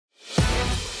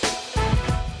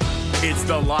It's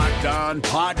the Locked On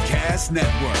Podcast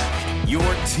Network, your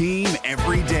team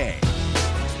every day.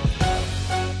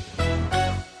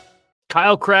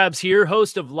 Kyle Krabs here,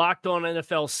 host of Locked On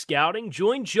NFL Scouting.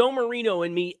 Join Joe Marino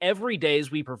and me every day as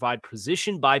we provide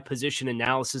position-by-position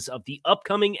analysis of the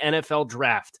upcoming NFL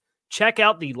Draft. Check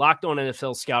out the Locked On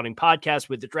NFL Scouting podcast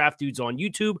with the Draft Dudes on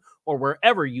YouTube or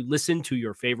wherever you listen to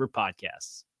your favorite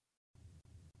podcasts.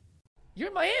 You're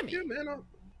in Miami. Yeah, man.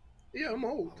 I'm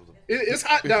old. It's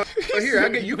hot down here.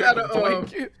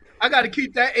 I gotta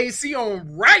keep that AC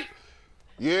on right.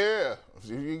 Yeah.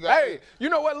 Hey, you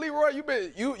know what, Leroy?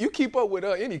 You keep up with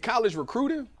any college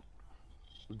recruiting?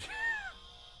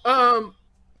 I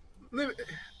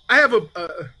have a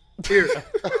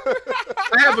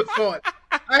thought.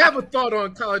 I have a thought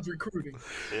on college recruiting.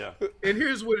 Yeah. And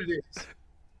here's what it is.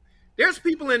 There's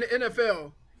people in the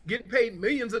NFL getting paid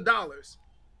millions of dollars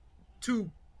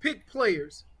to pick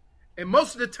players, and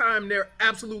most of the time they're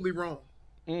absolutely wrong.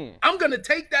 I'm going to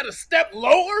take that a step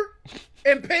lower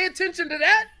and pay attention to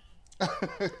that.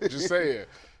 Just saying.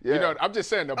 Yeah. You know, I'm just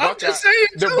saying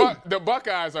the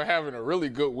Buckeyes are having a really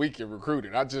good week in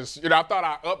recruiting. I thought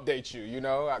I'd update you,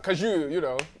 because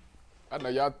I know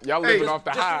y'all living off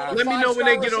the high. Let me know when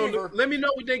they get on. Let me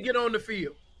know when they get on the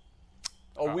field.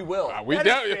 Oh, we will.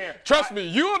 Trust me,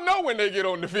 you'll know when they get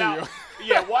on the field.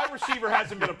 Now, wide receiver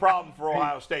hasn't been a problem for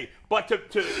Ohio State. But to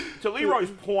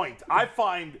Leroy's point, I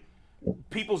find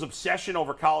people's obsession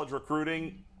over college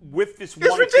recruiting with this one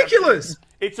It's ridiculous.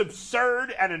 It's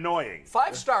absurd and annoying.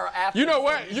 5-star athletes. You know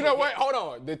what? Hold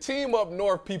on. The team up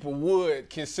north people would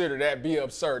consider that be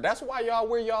absurd. That's why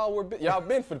y'all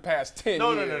been for the past 10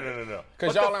 years. No.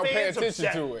 Because y'all don't pay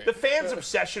attention to it. The fans'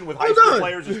 obsession with high school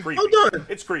players is creepy. Hold on.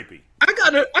 It's creepy. I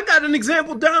got an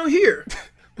example down here.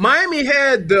 Miami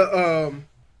had the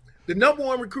number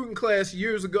one recruiting class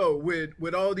years ago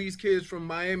with all these kids from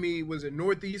Miami. Was it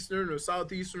Northeastern or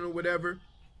Southeastern or whatever,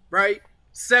 right?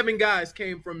 7 guys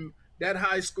came from that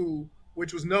high school,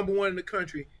 which was number one in the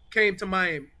country, came to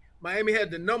Miami. Miami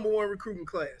had the number one recruiting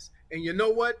class. And you know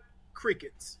what?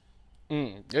 Crickets.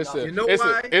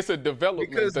 It's a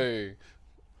development thing.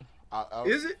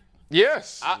 Is it?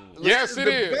 Yes. Yes, it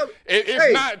is.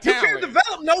 It's not talent. You can't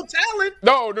develop no talent.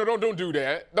 No, don't do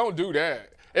that. Don't do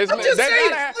that. I'm just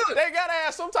saying, they gotta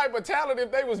have some type of talent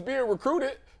if they was being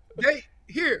recruited.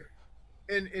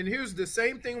 And here's the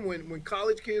same thing when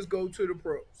college kids go to the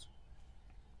pros.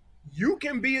 You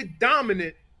can be a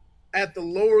dominant at the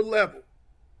lower level.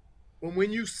 But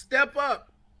when you step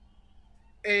up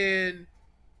and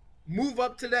move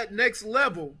up to that next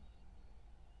level,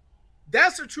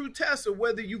 that's a true test of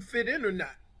whether you fit in or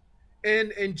not.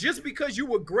 And just because you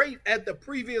were great at the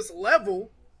previous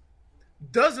level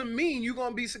doesn't mean you're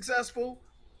going to be successful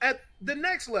at the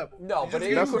next level. No, but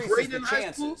it increases increases the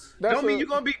chances. Don't mean you're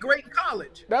going to be great in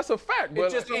college. That's a fact. It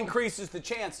just increases the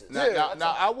chances.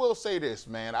 Now, I will say this,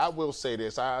 man. I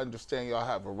understand y'all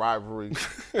have a rivalry.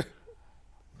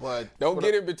 But don't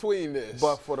get in between this.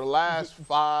 But for the last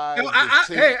 5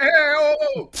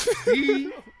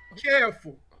 be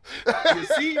careful. You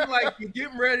seem like you're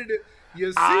getting ready to.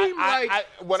 Say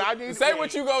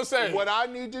what you gonna say. What I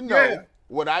need to know.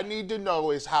 What I need to know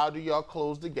is how do y'all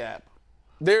close the gap?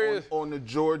 On the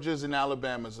Georgias and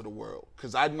Alabamas of the world,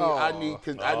 because I need.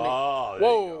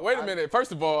 Whoa, wait a minute.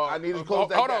 First of all, I need to close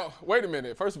that gap. Hold on, wait a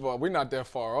minute. First of all, we're not that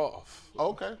far off.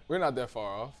 Okay, we're not that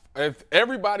far off. If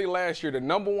everybody last year, the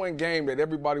number one game that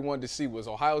everybody wanted to see was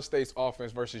Ohio State's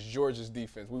offense versus Georgia's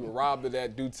defense. We were robbed of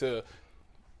that due to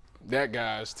that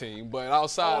guy's team, but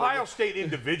outside Ohio State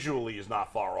individually is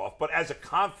not far off, but as a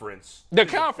conference, the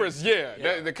conference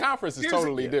is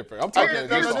totally different. I'm talking.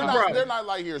 They're not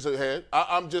light years ahead.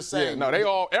 I'm just saying.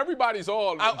 Yeah, everybody's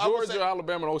all Georgia,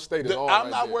 Alabama, and Ohio State is all. I'm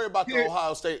not worried about the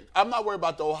Ohio State. I'm not worried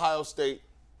about the Ohio State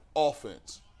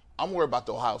offense. I'm worried about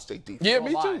the Ohio State defense. Yeah,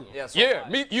 me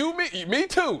too. Me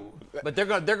too. But they're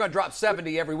gonna drop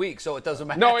 70 every week, so it doesn't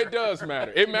matter. No, it does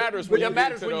matter. It matters when you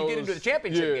get into the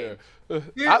championship game.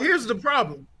 Here's the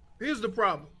problem. And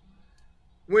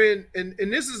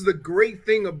this is the great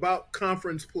thing about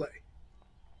conference play.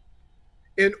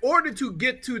 In order to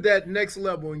get to that next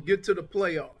level and get to the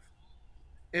playoff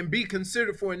and be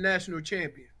considered for a national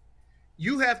champion,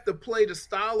 you have to play the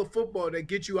style of football that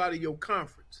gets you out of your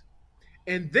conference.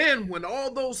 And then when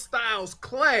all those styles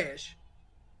clash,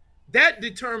 that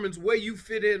determines where you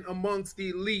fit in amongst the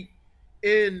elite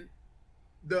in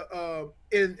the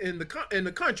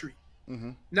country.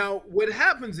 Mm-hmm. Now, what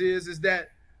happens is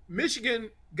that Michigan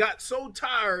got so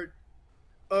tired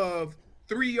of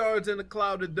 3 yards in a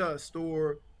cloud of dust,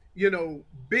 or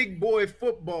big boy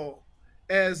football,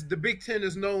 as the Big Ten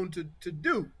is known to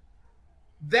do,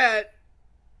 that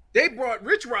they brought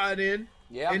Rich Rod in,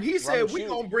 and he said, we're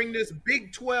going to bring this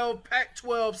Big 12,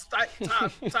 Pac-12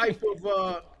 type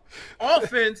of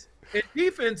offense and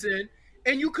defense in,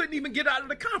 and you couldn't even get out of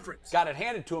the conference. Got it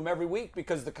handed to them every week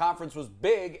because the conference was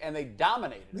big and they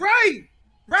dominated. Right.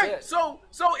 So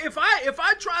if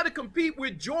I try to compete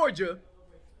with Georgia,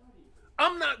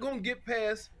 I'm not going to get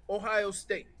past Ohio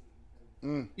State.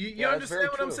 You understand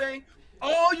what I'm saying?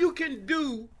 All you can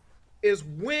do is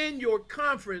win your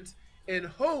conference and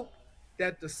hope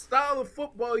that the style of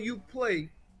football you play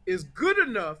is good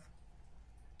enough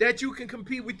that you can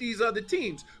compete with these other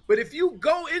teams. But if you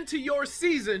go into your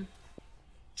season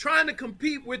trying to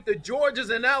compete with the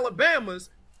Georgias and Alabamas,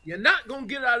 you're not going to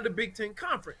get out of the Big Ten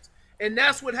Conference. And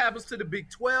that's what happens to the Big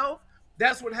 12.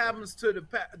 That's what happens to the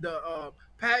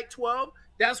Pac-12.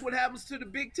 That's what happens to the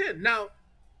Big Ten. Now,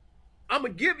 I'm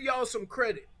going to give y'all some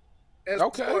credit as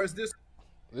far as this.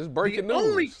 This breaking news. The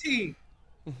only team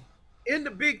in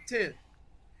the Big Ten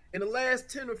in the last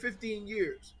 10 or 15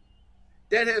 years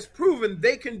that has proven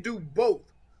they can do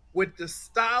both with the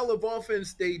style of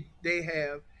offense they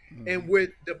have and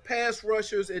with the pass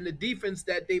rushers and the defense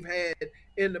that they've had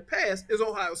in the past is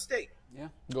Ohio State. Yeah.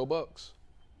 Go Bucks.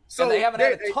 So and they haven't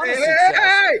had a ton of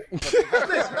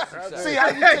success. See how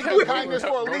you take your kindness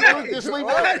for a leader?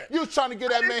 You was trying to get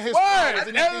that man his prize,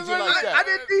 and he did you like that. I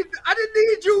didn't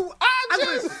need you.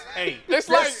 It's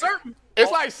like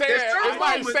saying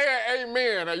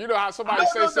amen. You know how somebody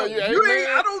says so, you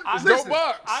amen? Go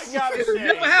Bucks. I got to say. It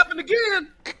never happened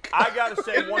again. I got to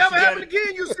say it never happened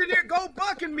again. You sit there, go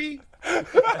bucking me. I'm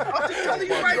just telling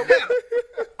you right now.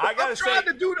 I'm trying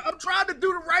to do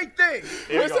the right thing.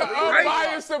 It's an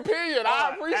unbiased opinion.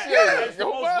 I appreciate it. As the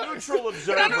most neutral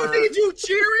observer. I don't need you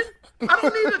cheering. I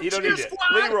don't need a cheer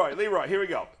squad. Leroy, here we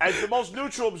go. As the most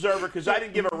neutral observer, because I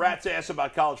didn't give a rat's ass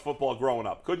about college football growing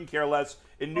up. Couldn't care less.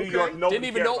 In New York, nobody didn't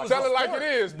even know it was Tell it like it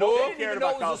is, bull. Nobody cared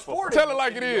about college football. Tell it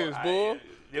like it is, bull.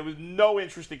 There was no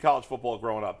interest in college football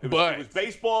growing up. It was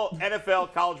baseball,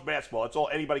 NFL, college basketball. That's all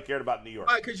anybody cared about in New York.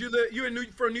 Why? Because you're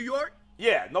from New York?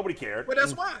 Yeah, nobody cared. Well,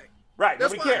 that's why. Right,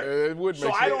 nobody cared. It would make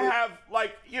so I don't have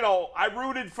I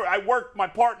worked. My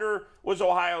partner was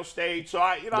Ohio State, so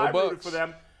I rooted for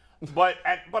them. But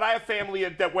I have family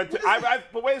that went to.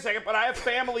 But wait a second. But I have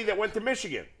family that went to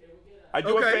Michigan. I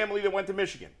do have family that went to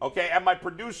Michigan. Okay, and my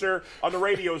producer on the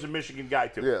radio is a Michigan guy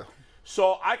too. Yeah.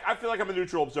 So I feel like I'm a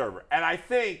neutral observer, and I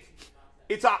think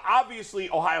it's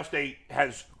obviously Ohio State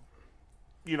has,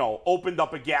 opened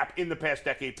up a gap in the past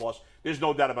decade plus. There's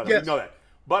no doubt about it. Yes. We know that.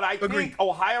 But I think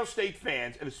Ohio State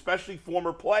fans, and especially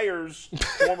former players,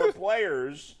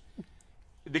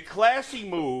 the classy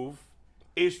move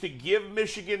is to give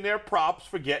Michigan their props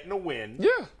for getting a win.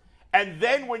 Yeah. And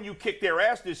then when you kick their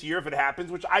ass this year, if it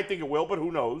happens, which I think it will, but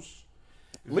who knows?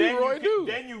 Leroy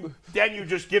Then you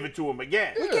just give it to them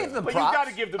again. We gave them but props. you got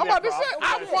to give them I'm their about to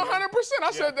props. say, 100%.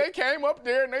 I said they came up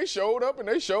there and they showed up and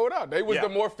they showed out. They was the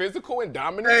more physical and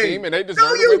dominant team, and they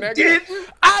deserved to win that game.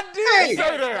 I did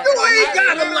say that. You ain't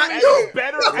got to lie. You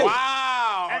better.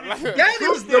 Wow. That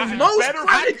is the most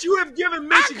credit you have given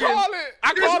Michigan.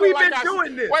 I call it we've like been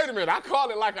doing this. Wait a minute. I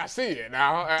call it like I see it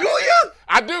now. Do you?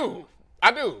 I do.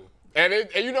 And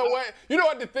you know what? You know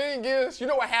what the thing is? You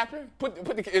know what happened? Put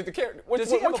the camera. What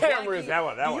camera is that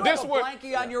one? Do you have a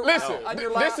blankie on your listen? on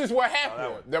your lap? This is what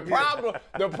happened. The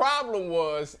problem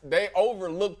was they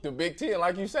overlooked the Big Ten,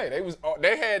 like you say.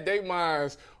 They had their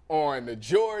minds on the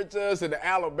Georgias and the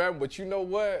Alabama. But you know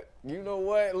what?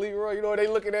 Leroy? You know what they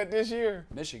looking at this year?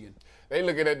 Michigan. They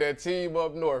looking at that team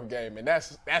up north game, and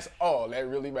that's all that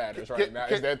really matters right now.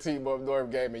 Is that team up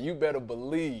north game, and you better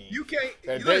believe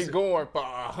they going for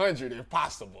 100 if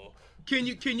possible. Can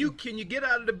you get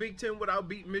out of the Big Ten without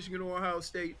beating Michigan or Ohio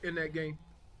State in that game?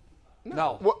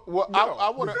 No. Well, I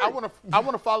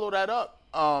want to follow that up.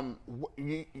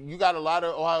 You got a lot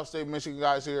of Ohio State, Michigan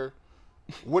guys here.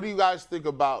 What do you guys think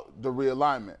about the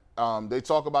realignment? They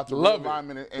talk about the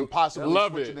realignment and possibly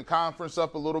switching the conference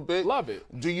up a little bit. Love it.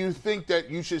 Do you think that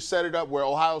you should set it up where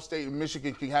Ohio State and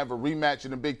Michigan can have a rematch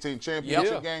in the Big Ten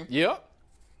championship game? Yep.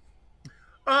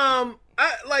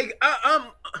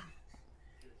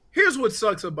 Here's what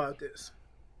sucks about this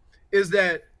is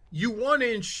that you want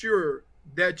to ensure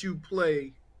that you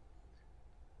play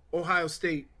Ohio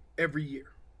State every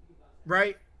year,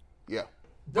 right? Yeah.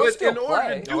 But in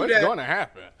order to do that, it's going to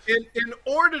happen. In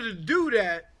order to do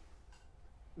that,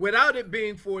 without it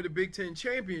being for the Big Ten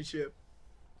championship,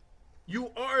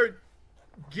 you are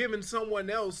giving someone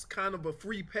else kind of a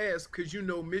free pass because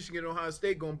Michigan and Ohio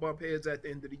State going to bump heads at the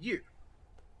end of the year.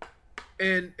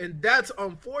 And that's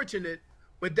unfortunate,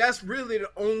 but that's really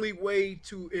the only way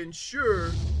to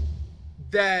ensure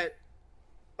that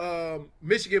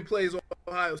Michigan plays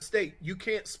Ohio State, you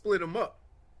can't split them up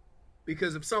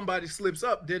because if somebody slips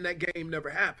up, then that game never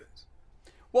happens.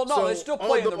 Well, no, So, they still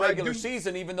play in the although I regular do-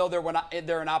 season, even though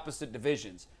they're in opposite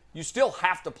divisions. You still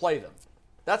have to play them.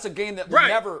 That's a game that will Right.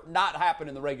 never not happen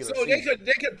in the regular So season.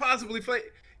 they could possibly play.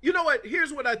 You know what?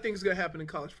 Here's what I think is going to happen in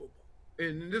college football,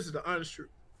 and this is the honest truth.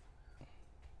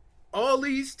 All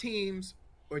these teams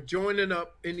are joining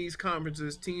up in these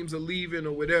conferences. Teams are leaving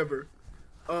or whatever.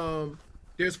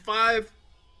 There's 5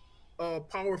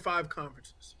 Power 5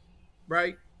 conferences,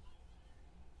 right?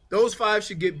 Those 5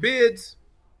 should get bids.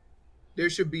 There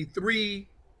should be 3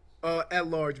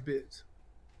 at-large bids.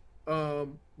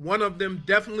 One of them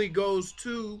definitely goes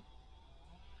to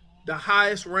the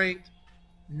highest ranked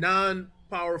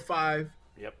non-Power 5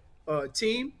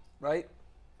 team. Right?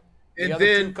 And other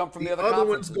then two come from the the other other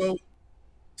ones conferences. go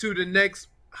to the next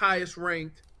highest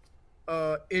ranked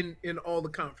in all the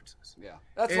conferences. Yeah.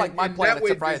 That's And- like my and plan, that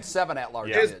way except I had there's- 7 at-large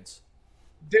Yeah. bids.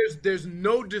 There's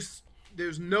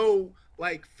no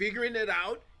like figuring it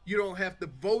out. You don't have to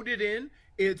vote it in.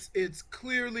 It's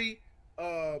clearly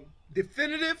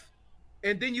definitive,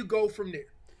 and then you go from there.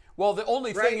 Well, the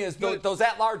only Right, thing is, but- those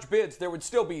at-large bids, there would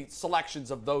still be selections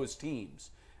of those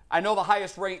teams. I know the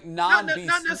highest ranked non-BC.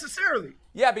 Not necessarily.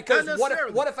 Yeah, because Not what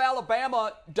necessarily. if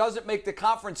Alabama doesn't make the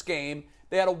conference game?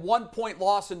 They had a 1-point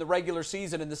loss in the regular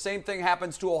season, and the same thing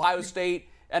happens to Ohio State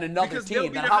and another Because they'll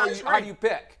team. be Then the how highest do you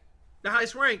pick? The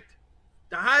highest ranked.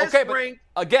 The highest Okay, but ranked.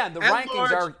 again, the at rankings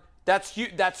large- are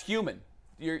that's human.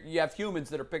 You have humans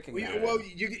that are picking that. Well,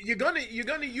 you're gonna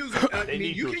use. I They mean,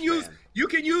 need you to can use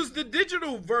expand. the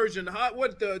digital version.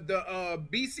 What the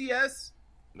BCS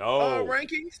No.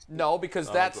 rankings? No, because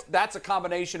that's a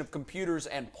combination of computers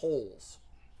and polls.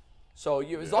 So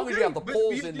as long as you Okay, have the but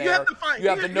polls you in have there, to find- you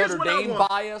have the here's Notre what I Dame want.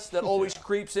 bias that always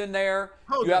creeps in there.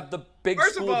 Hold You on. have the big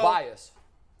First of school all- bias.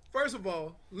 First of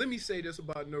all, let me say this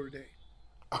about Notre Dame.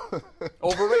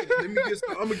 Overrated. I'm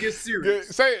gonna get serious.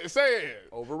 Say it.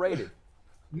 Overrated.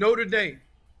 Notre Dame,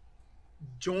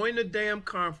 join the damn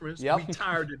conference. Yep. We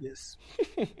tired of this.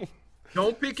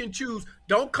 Don't pick and choose.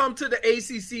 Don't come to the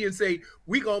ACC and say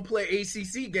we gonna play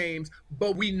ACC games,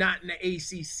 but we not in the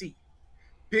ACC.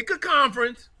 Pick a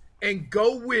conference and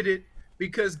go with it,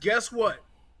 because guess what?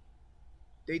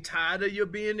 They tired of you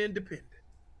being independent.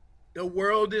 The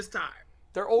world is tired.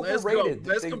 They're Let's overrated.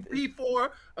 go. Let's compete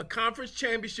for a conference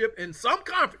championship in some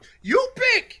conference. You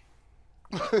pick,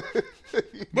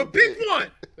 but pick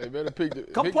one. They better pick the.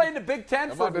 Come play in the Big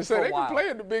Ten I'm for, about to for say a they while. can play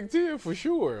in the Big Ten for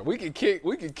sure. We can kick.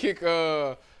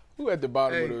 Who at the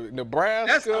bottom of the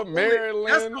Nebraska, Maryland.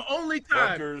 That's the only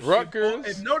time. Rutgers.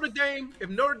 If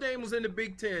Notre Dame was in the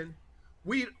Big Ten,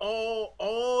 we'd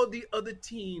all the other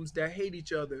teams that hate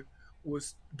each other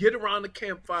was get around the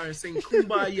campfire and sing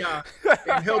Kumbaya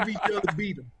and help each other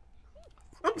beat them.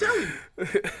 I'm telling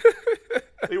you.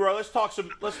 Leroy, let's talk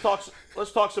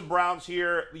some Browns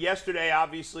here. Yesterday,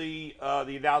 obviously,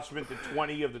 the announcement that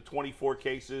 20 of the 24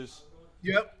 cases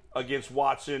Yep. against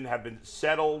Watson have been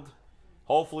settled.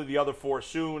 Hopefully, the other 4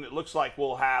 soon. It looks like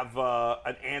we'll have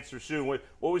an answer soon. What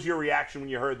was your reaction when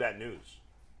you heard that news?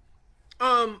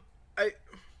 I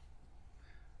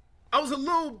was a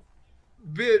little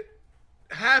bit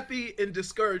happy and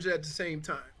discouraged at the same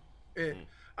time. And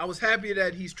I was happy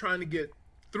that he's trying to get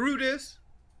through this.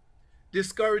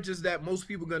 Discouraged is that most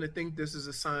people are going to think this is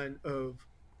a sign of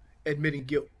admitting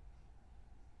guilt.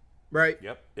 Right?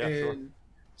 Yep. Yeah, and sure.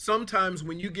 sometimes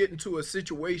when you get into a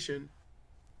situation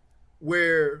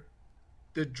where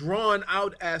the drawn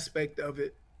out aspect of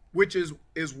it, which is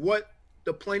what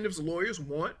the plaintiff's lawyers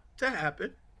want to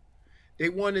happen, they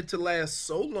want it to last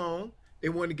so long. They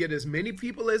want to get as many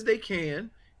people as they can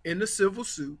in the civil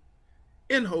suit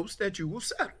in hopes that you will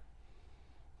settle.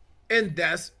 And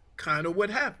that's kind of what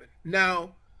happened.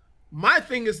 Now, my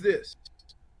thing is this.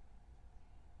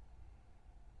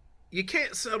 You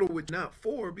can't settle with not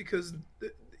 4 because,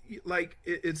 like,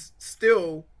 it's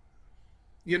still,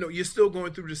 you're still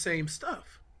going through the same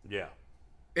stuff. Yeah,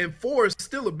 And 4 is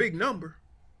still a big number,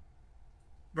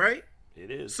 right? it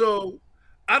is. So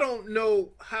I don't know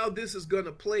how this is going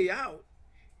to play out,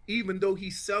 even though he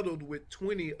settled with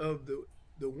 20 of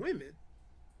the women,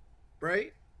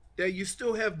 right? That you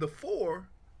still have the 4.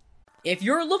 If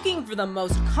you're looking for the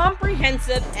most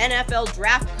comprehensive NFL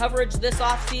draft coverage this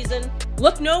offseason,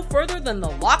 look no further than the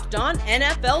Locked On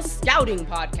NFL Scouting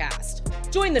Podcast.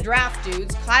 Join the draft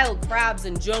dudes, Kyle Krabs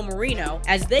and Joe Marino,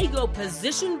 as they go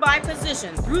position by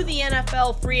position through the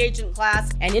NFL free agent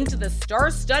class and into the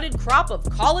star-studded crop of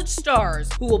college stars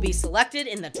who will be selected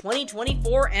in the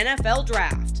 2024 NFL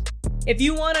Draft. If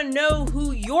you want to know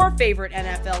who your favorite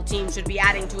NFL team should be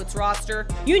adding to its roster,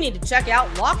 you need to check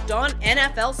out Locked On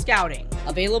NFL Scouting,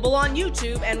 available on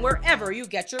YouTube and wherever you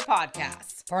get your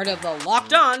podcasts. Part of the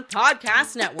Locked On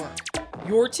Podcast Network,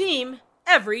 your team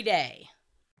every day.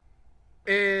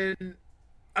 And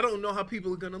I don't know how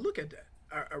people are going to look at that.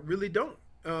 I really don't.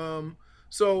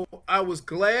 So I was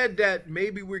glad that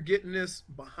maybe we're getting this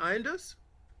behind us.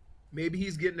 Maybe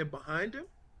he's getting it behind him.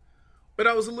 But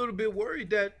I was a little bit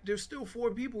worried that there's still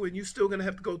 4 people and you're still going to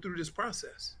have to go through this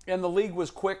process. And the league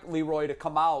was quick, Leroy, to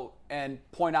come out and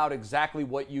point out exactly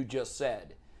what you just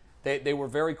said. They were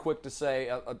very quick to say,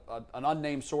 an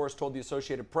unnamed source told the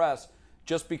Associated Press,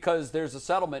 just because there's a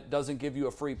settlement doesn't give you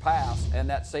a free pass. And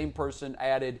that same person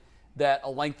added that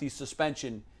a lengthy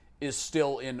suspension is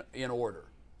still in order.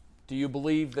 Do you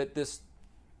believe that this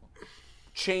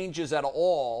changes at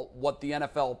all what the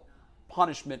NFL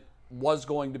punishment was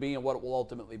going to be and what it will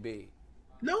ultimately be?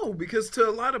 No, because to a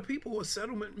lot of people, a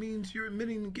settlement means you're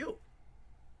admitting guilt.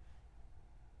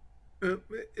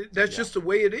 That's just the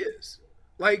way it is.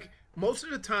 Like, most of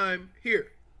the time,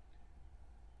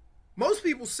 most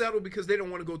people settle because they don't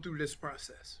want to go through this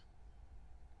process.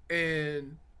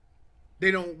 And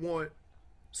they don't want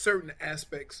certain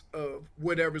aspects of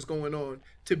whatever's going on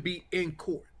to be in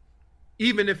court.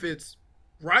 Even if it's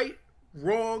right,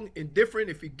 wrong, indifferent,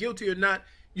 if you're guilty or not,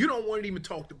 you don't want it even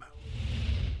talked about.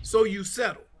 So you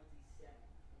settle.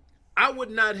 I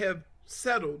would not have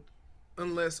settled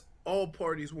unless all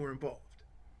parties were involved.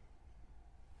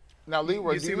 Now,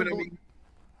 Leroy, You see what I mean?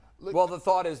 Well, the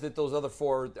thought is that those other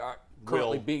 4 are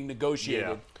currently being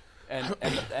negotiated. Yeah.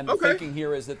 And the thinking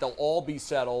here is that they'll all be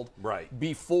settled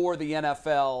before the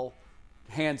NFL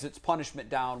hands its punishment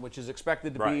down, which is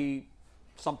expected to be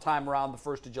sometime around the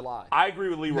 1st of July. I agree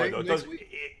with Leroy, though.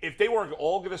 If they were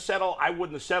all going to settle, I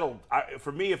wouldn't have settled.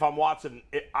 For me, if I'm Watson,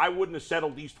 I wouldn't have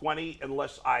settled these 20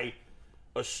 unless I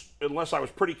was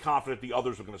pretty confident the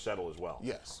others were going to settle as well.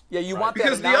 Yes. Yeah, you want that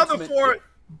because announcement.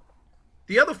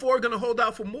 the other four are going to hold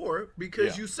out for more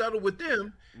because you settled with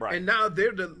them, and now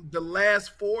they're the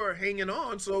last 4 hanging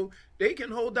on, so they can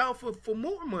hold out for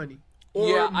more money.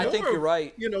 Or I think you're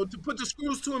right. To put the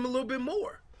screws to him a little bit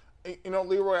more.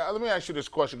 Leroy, let me ask you this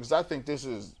question because I think this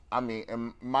is,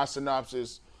 in my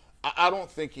synopsis, I don't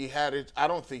think he had it. I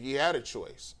don't think he had a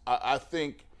choice. I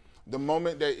think the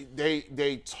moment that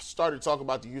they started talking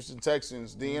about the Houston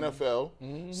Texans, the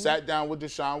NFL sat down with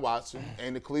Deshaun Watson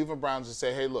and the Cleveland Browns and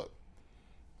said, hey, look,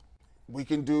 we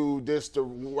can do this the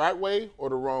right way or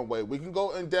the wrong way. We can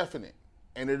go indefinite,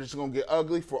 and it's going to get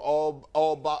ugly for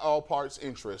all parts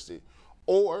interested,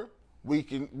 or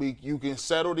you can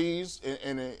settle these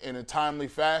in a timely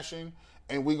fashion,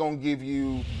 and we're gonna give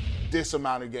you this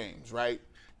amount of games, right?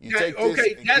 You take this and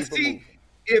keep it moving.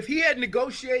 If he had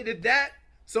negotiated that,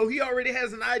 so he already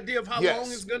has an idea of how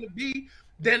long it's gonna be,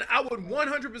 then I would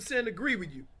 100% agree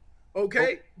with you.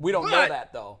 Okay, we don't know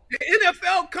that though. The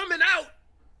NFL coming out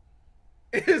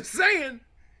and saying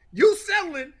you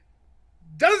settling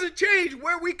doesn't change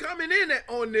where we coming in at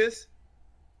on this.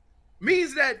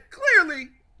 Means that clearly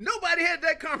nobody had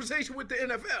that conversation with the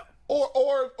NFL.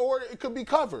 Or it could be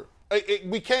covered.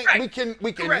 We can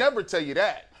never tell you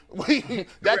that.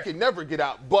 That can never get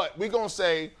out. But we're gonna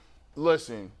say,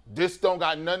 listen, this don't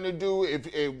got nothing to do. If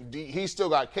he still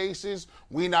got cases,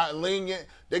 we not lenient.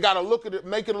 They gotta look at it,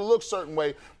 make it look certain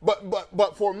way.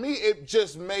 But for me, it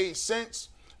just made sense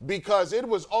because it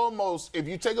was almost, if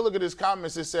you take a look at his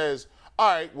comments, it says,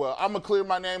 all right, well, I'm going to clear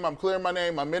my name. I'm clearing my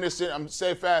name. I'm innocent. I'm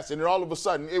safe fast. And then all of a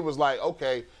sudden, it was like,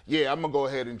 okay, yeah, I'm going to go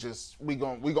ahead and just,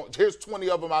 here's 20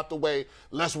 of them out the way.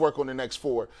 Let's work on the next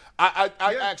 4. I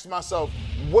asked myself,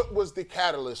 what was the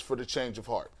catalyst for the change of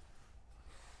heart?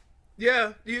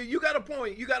 Yeah, you got a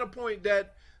point. You got a point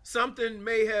that something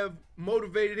may have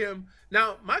motivated him.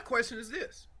 Now, my question is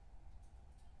this.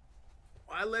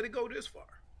 Why let it go this far?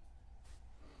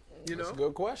 That's a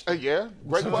good question. Yeah,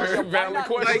 great question. Very valid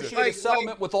question. Negotiate a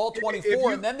settlement with all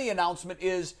 24, and then the announcement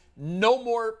is no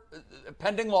more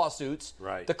pending lawsuits.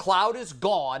 Right. The cloud is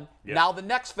gone. Yeah. Now the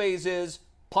next phase is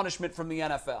punishment from the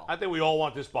NFL. I think we all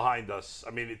want this behind us. I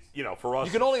mean, it's, for us.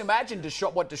 You can only imagine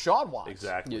what Deshaun wants.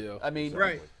 Exactly. I mean,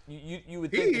 you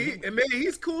would think. And maybe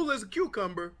he's cool as a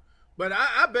cucumber. But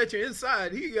I bet you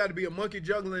inside he got to be a monkey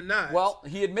juggling knives. Well,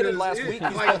 he admitted last week.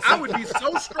 I would be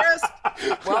so stressed.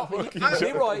 Well,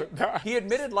 Leroy, he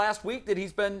admitted last week that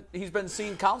he's been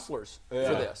seeing counselors for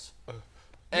this,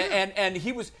 and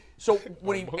he was. So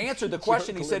when he answered the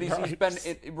question, he said he's been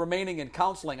remaining in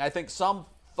counseling. I think some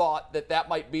thought that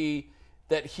might be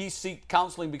that he seeked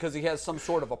counseling because he has some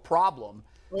sort of a problem.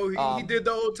 Oh, he did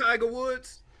the old Tiger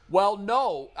Woods. Well,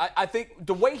 no. I think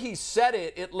the way he said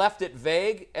it, it left it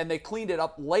vague, and they cleaned it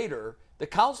up later. The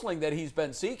counseling that he's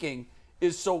been seeking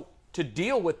is so to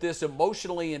deal with this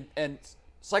emotionally and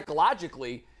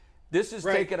psychologically. This is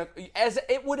taken as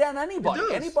it would on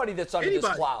anybody that's under this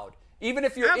cloud. Even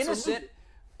if you're innocent,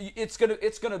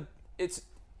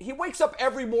 he wakes up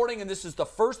every morning and this is the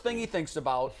first thing he thinks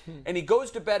about, and he goes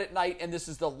to bed at night and this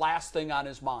is the last thing on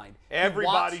his mind.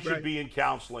 Everybody should be in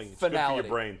counseling. It's good for your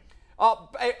brain.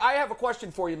 I have a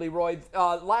question for you, Leroy.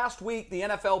 Last week, the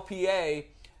NFLPA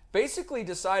basically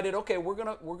decided, okay, we're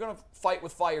gonna fight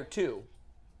with fire too,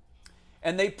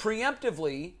 and they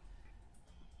preemptively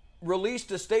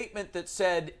released a statement that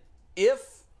said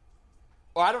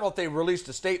I don't know if they released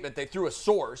a statement. They threw a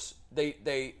source.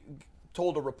 They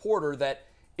told a reporter that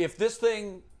if this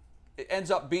thing ends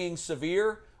up being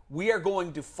severe, we are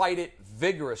going to fight it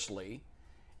vigorously.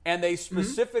 And they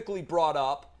specifically brought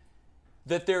up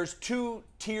that there's two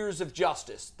tiers of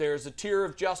justice. There's a tier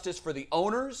of justice for the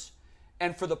owners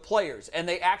and for the players. And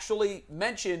they actually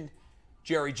mentioned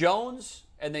Jerry Jones,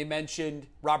 and they mentioned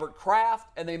Robert Kraft,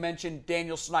 and they mentioned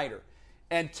Daniel Snyder.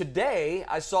 And today,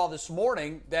 I saw this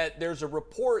morning that there's a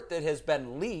report that has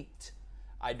been leaked,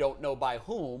 I don't know by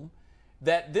whom,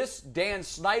 that this Dan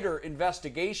Snyder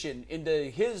investigation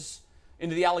into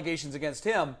the allegations against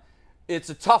him, it's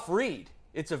a tough read.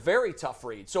 It's a very tough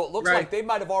read. So it looks like they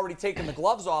might have already taken the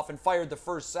gloves off and fired the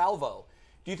first salvo.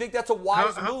 Do you think that's a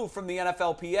wise move from the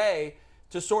NFLPA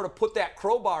to sort of put that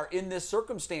crowbar in this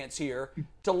circumstance here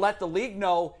to let the league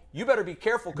know you better be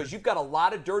careful because you've got a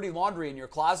lot of dirty laundry in your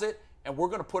closet and we're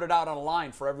going to put it out on a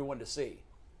line for everyone to see?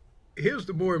 Here's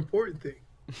the more important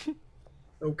thing.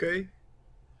 Okay?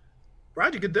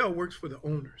 Roger Goodell works for the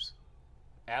owners.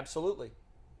 Absolutely.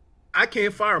 I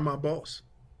can't fire my boss.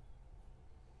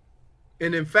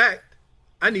 And in fact,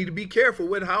 I need to be careful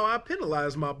with how I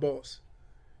penalize my boss.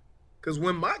 Because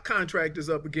when my contract is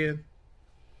up again,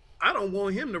 I don't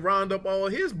want him to round up all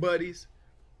his buddies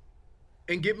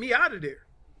and get me out of there.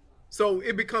 So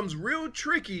it becomes real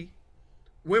tricky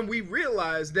when we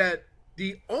realize that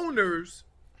the owners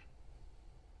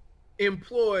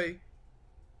employ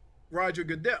Roger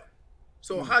Goodell.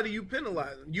 So how do you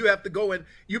penalize them?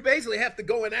 You basically have to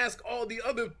go and ask all the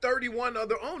other 31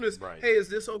 other owners, hey, is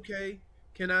this okay?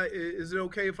 Is it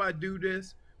okay if I do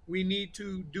this? We need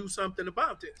to do something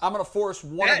about this. I'm going to force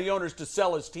one of the owners to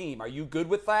sell his team. Are you good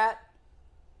with that?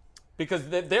 Because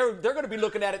they're going to be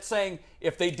looking at it saying,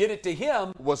 if they did it to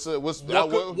him,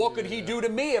 what could he do to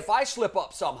me if I slip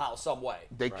up somehow, some way?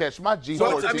 They catch my G14.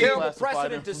 So it's a terrible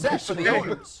precedent to set for the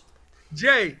owners.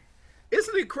 Jay, it's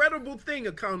an incredible thing,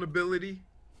 accountability.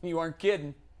 You aren't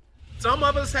kidding. Some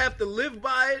of us have to live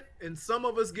by it, and some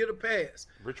of us get a pass.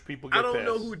 Rich people get a pass. I don't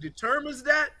know who determines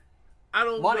that. I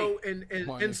don't know.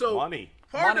 And so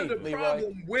part of the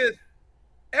problem with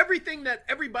everything that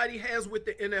everybody has with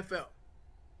the NFL,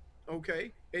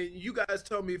 okay, and you guys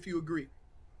tell me if you agree.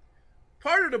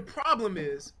 Part of the problem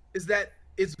is that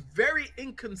it's very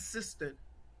inconsistent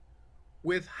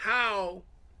with how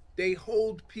they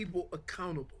hold people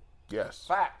accountable. Yes.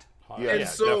 Fact. And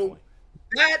so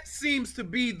that seems to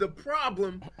be the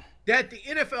problem that the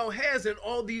NFL has in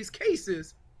all these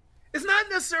cases. It's not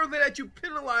necessarily that you're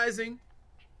penalizing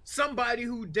somebody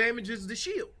who damages the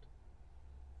shield.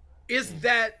 It's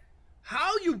that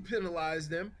how you penalize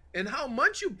them and how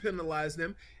much you penalize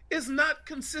them is not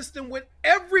consistent with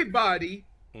everybody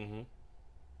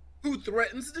who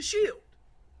threatens the shield.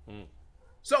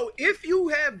 So if you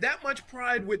have that much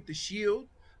pride with the shield,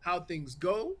 how things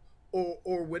go,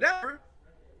 or whatever,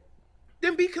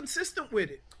 then be consistent with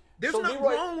it. There's nothing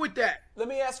wrong with that. Let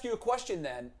me ask you a question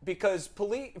then, because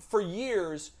for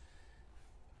years,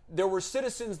 there were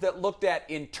citizens that looked at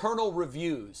internal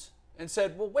reviews and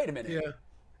said, well, wait a minute. Yeah.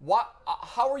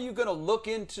 How are you going to look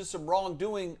into some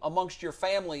wrongdoing amongst your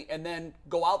family and then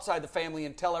go outside the family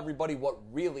and tell everybody what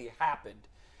really happened?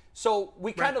 So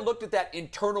we kind of looked at that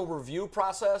internal review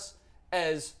process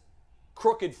as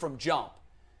crooked from jump.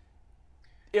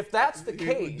 If that's the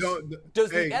case,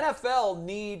 does the NFL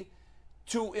need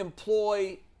to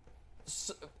employ,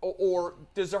 or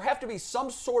does there have to be some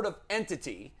sort of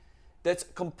entity that's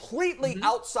completely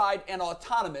outside and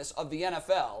autonomous of the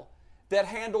NFL that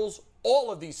handles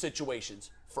all of these situations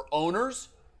for owners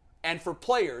and for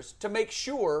players to make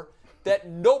sure that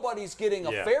nobody's getting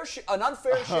an unfair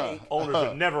shake? Owners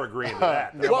would never agree to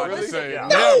that. Well, listen,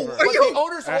 the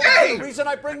owners, the reason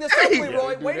I bring this up,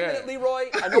 Leroy, wait a minute, Leroy,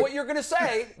 I know what you're going to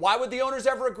say. Why would the owners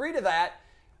ever agree to that?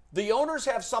 The owners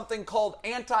have something called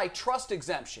antitrust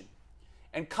exemption,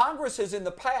 and Congress has in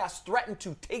the past threatened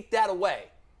to take that away.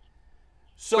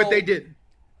 So, but they didn't.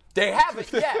 They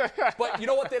haven't yet. But you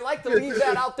know what? They like to leave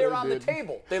that out there on the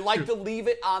table. They like to leave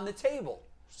it on the table.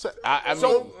 So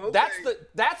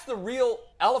That's the real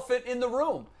elephant in the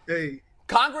room. Hey,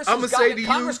 Congress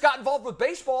got involved with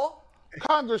baseball.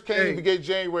 Congress can't even get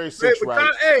January 6th right.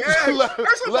 Let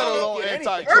alone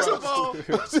antitrust. First of all,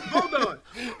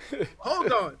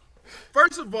 hold on.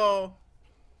 First of all,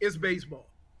 it's baseball,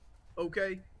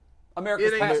 okay?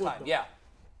 America's pastime. Yeah,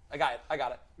 I got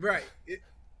it. Right.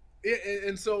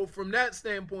 And so from that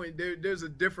standpoint, there's a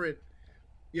different,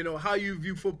 how you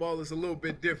view football is a little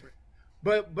bit different.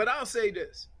 But I'll say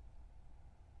this.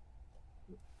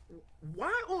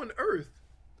 Why on earth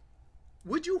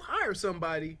would you hire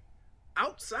somebody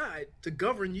outside to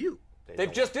govern you? They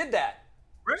just did that.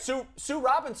 Right. Sue Robinson was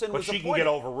appointed. But she appointed. can get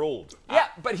overruled. Yeah,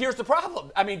 but here's the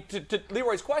problem. I mean, to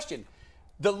Leroy's question,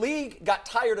 the league got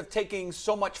tired of taking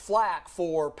so much flack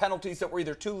for penalties that were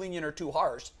either too lenient or too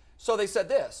harsh. So they said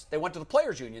this. They went to the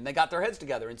players' union. They got their heads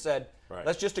together and said,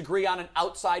 let's just agree on an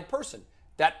outside person.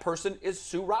 That person is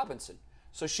Sue Robinson.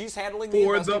 So she's handling the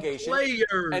investigation. For the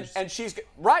players. And she's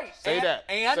right. Say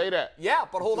that. Yeah,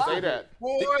 but hold on. Say that.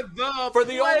 For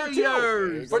the owner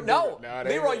too.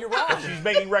 Leroy, you're wrong. She's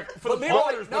making for the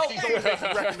players, but she's only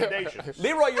making recommendations.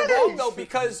 Leroy, you're wrong though,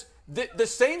 because the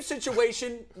same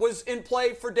situation was in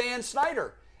play for Dan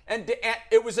Snyder, and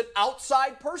it was an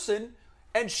outside person,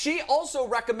 and she also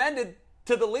recommended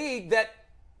to the league that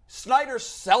Snyder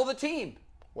sell the team.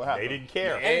 What happened? They didn't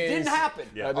care. And it didn't happen.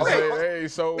 Yeah. Nothing.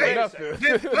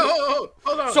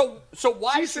 Hold on. So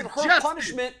why should her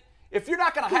punishment, if you're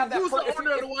not going to have that... Who's the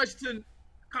owner of the Washington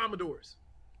Commodores?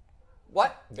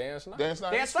 What? Dan Snyder. Dan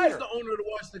Snyder. Who's the owner of the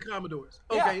Washington Commodores?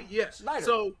 Okay, yes. Snyder.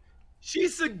 So she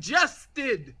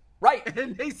suggested. Right.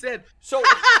 And they said... So...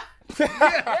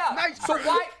 Nice so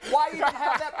why even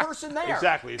have that person there?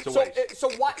 Exactly. It's a waste. So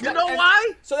why? You know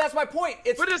why? So that's my point.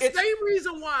 For the same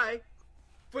reason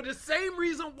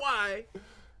why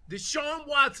Deshaun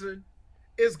Watson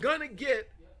is going to get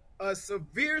a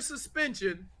severe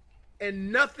suspension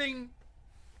and nothing,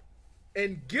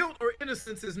 and guilt or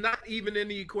innocence is not even in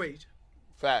the equation.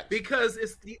 Fact. Because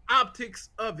it's the optics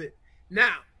of it.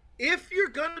 Now, if you're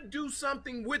going to do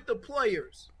something with the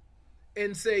players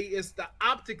and say it's the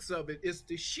optics of it, it's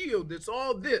the shield, it's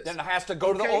all this. Then it has to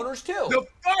go to the owners too.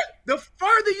 The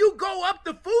further you go up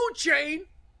the food chain,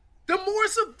 the more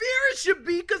severe it should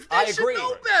be, because they should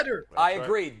know better. I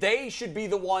agree. They should be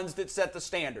the ones that set the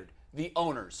standard, the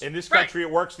owners. In this country, it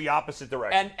works the opposite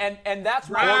direction. And that's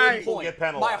my whole point. Get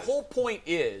penalized. My whole point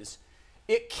is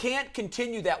it can't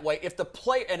continue that way if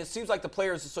and it seems like the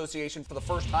Players Association for the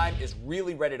first time is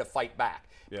really ready to fight back.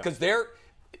 Because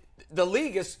the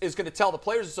league is going to tell the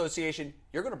Players Association,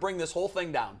 you're going to bring this whole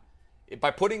thing down.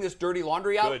 By putting this dirty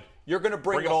laundry out, you're going to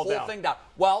bring the whole thing down.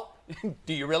 Well,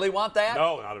 do you really want that?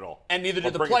 No, not at all. And neither do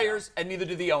the players, and neither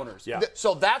do the owners. Yeah.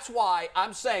 So that's why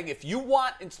I'm saying if you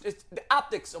want, the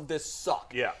optics of this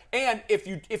suck. Yeah. And if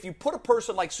you put a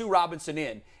person like Sue Robinson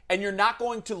in, and you're not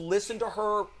going to listen to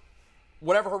her,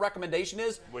 whatever her recommendation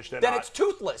is, then it's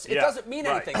toothless. It doesn't mean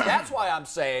anything. That's why I'm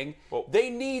saying they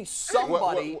need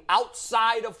somebody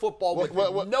outside of football with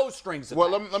no strings attached. Well,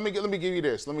 let me give you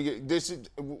this.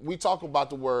 We talk about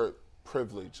the word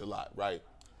privilege a lot, right?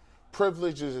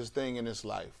 Privilege is his thing in his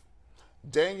life.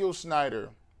 Daniel Snyder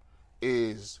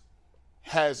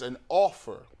has an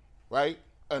offer, right?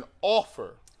 An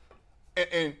offer,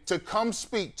 and to come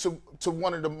speak to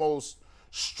one of the most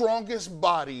strongest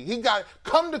body. He got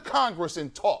come to Congress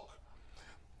and talk.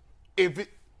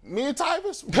 Me and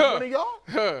Tyvis, one of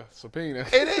y'all, subpoena.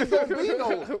 It ain't gonna be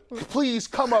no. Please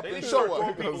come up and show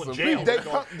up.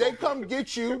 They come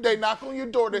get you. They knock on your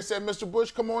door. They said, "Mr. Bush,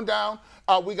 come on down.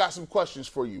 We got some questions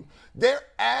for you." They're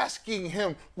asking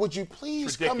him, "Would you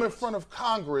please come in front of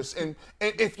Congress and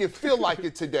if you feel like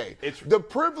it today?" The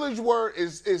privilege word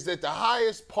is that the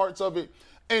highest parts of it.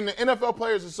 And the NFL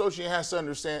Players Association has to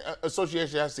understand.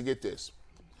 Association has to get this.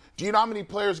 Do you know how many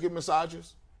players get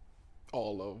massages?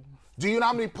 All of them. Do you know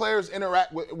how many players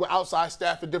interact with outside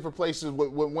staff at different places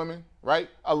with women? Right?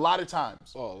 A lot of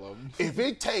times. All of them. If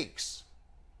it takes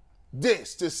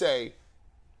this to say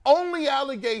only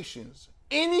allegations,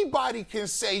 anybody can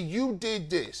say you did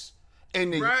this,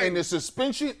 and the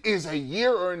suspension is a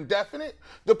year or indefinite,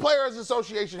 the Players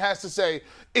Association has to say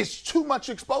it's too much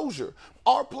exposure.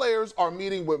 Our players are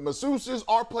meeting with masseuses.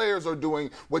 Our players are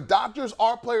doing with doctors.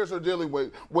 Our players are dealing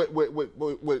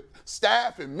with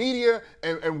staff and media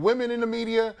and women in the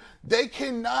media. They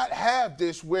cannot have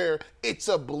this where it's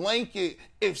a blanket.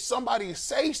 If somebody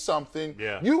says something,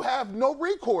 you have no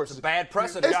recourse. It's a bad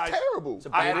precedent. It's terrible. It's a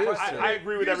bad precedent. I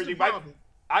agree with everything.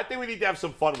 I think we need to have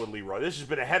some fun with Leroy. This has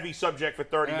been a heavy subject for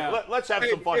 30 minutes. Let's have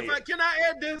some fun here. Can I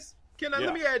add this?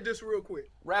 Let me add this real quick.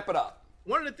 Wrap it up.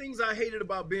 One of the things I hated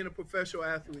about being a professional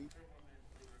athlete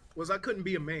was I couldn't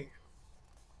be a man,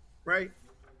 right?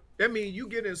 That means you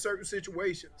get in certain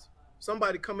situations,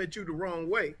 somebody come at you the wrong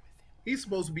way, he's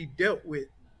supposed to be dealt with.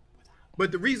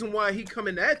 But the reason why he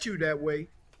coming at you that way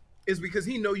is because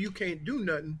he know you can't do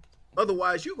nothing.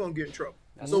 Otherwise, you're going to get in trouble.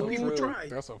 So people try.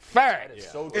 That's a fact. Yeah.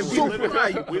 So we live in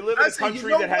a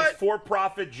country that has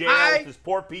for-profit jails. There's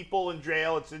poor people in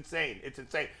jail. It's insane. It's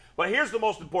insane. But here's the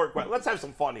most important question. Let's have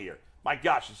some fun here. My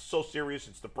gosh, it's so serious.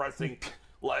 It's depressing.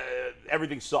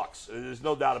 Everything sucks. There's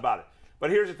no doubt about it.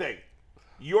 But here's the thing.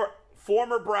 Your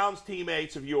former Browns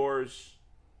teammates of yours,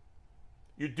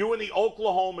 you're doing the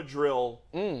Oklahoma drill.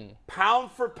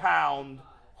 Pound for pound,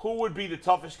 who would be the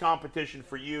toughest competition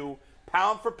for you?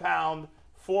 Pound for pound,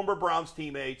 former Browns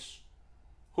teammates,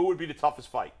 who would be the toughest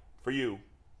fight for you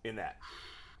in that?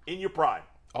 In your prime.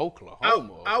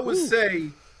 Oklahoma. I would say,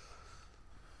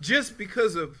 just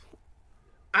because of,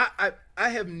 I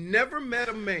have never met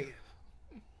a man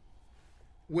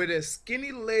with as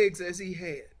skinny legs as he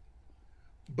had,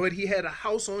 but he had a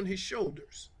house on his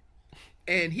shoulders,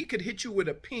 and he could hit you with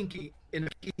a pinky and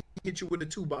he hit you with a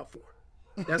 2x4.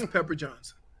 That's Pepper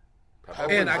Johnson.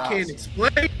 I can't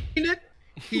explain it.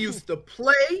 He used to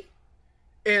play,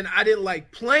 and I didn't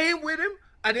like playing with him.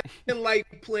 I didn't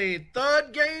like playing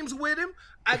third games with him.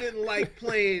 I didn't like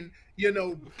playing,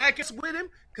 packets with him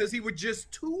because he was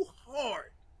just too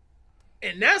hard.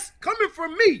 And that's coming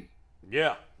from me.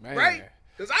 Yeah. Man. Right?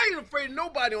 Because I ain't afraid of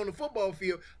nobody on the football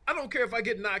field. I don't care if I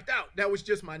get knocked out. That was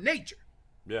just my nature.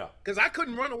 Yeah. Because I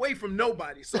couldn't run away from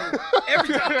nobody. So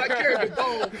every time I carried the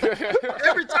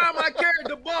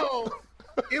ball,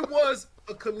 it was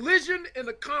a collision and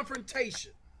a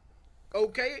confrontation.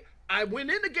 Okay? I went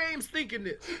into games thinking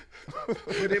this.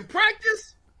 But in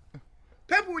practice,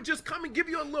 Pepper would just come and give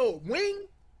you a little wing,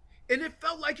 and it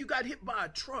felt like you got hit by a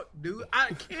truck, dude.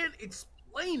 I can't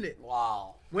explain it.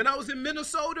 Wow. When I was in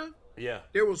Minnesota, Yeah.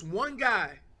 there was one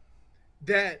guy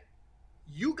that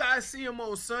you guys see him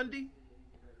on Sunday,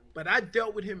 but I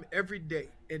dealt with him every day.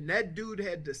 And that dude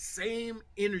had the same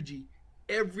energy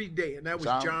every day, and that was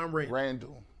John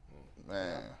Randall.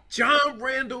 Man. John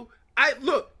Randall.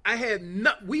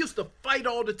 We used to fight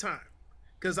all the time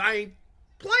because I ain't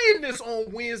playing this on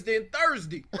Wednesday and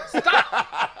Thursday. Stop.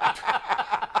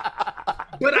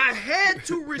 But I had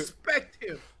to respect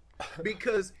him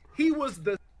because he was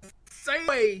the same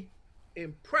way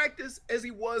in practice as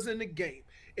he was in the game.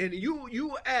 And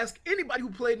you ask anybody who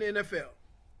played in the NFL,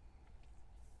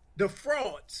 the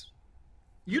frauds.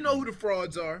 You know who the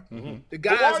frauds are. Mm-hmm. The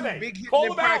guys who big hitting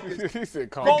in practice. He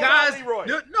said, "Call the guys." Leroy.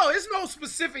 No, it's no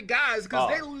specific guys because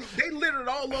they littered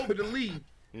all over the league.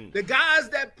 The guys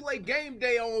that play game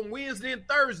day on Wednesday and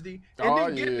Thursday and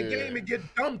then get in the game and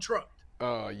get dumb trucked.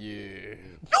 Oh, yeah.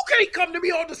 You can't come to me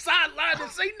on the sideline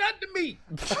and say nothing to me.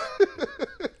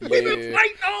 We've been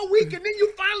fighting all week, and then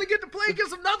you finally get to play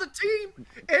against another team,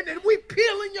 and then we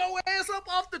peeling your ass up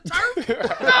off the turf?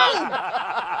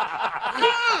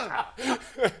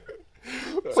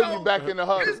 No. Put you back in the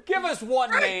huddle. Give us one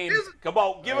name. Come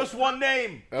on, give us one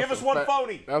name. Give us one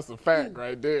phony. That's a fact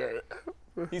right there.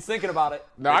 He's thinking about it.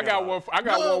 No, I got one. I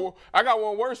got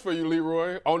one worse for you,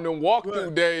 Leroy. On them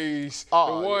walkthrough days, the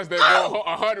ones that go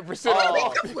 100%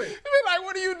 off. You be like,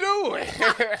 what are you doing?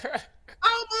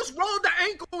 I almost rolled the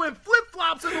ankle in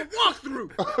flip-flops in the walkthrough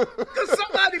because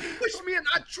somebody pushed me and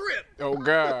I tripped. Oh,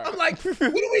 God. I'm like, what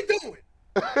are we doing?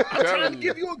 I'm trying to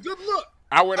give you a good look.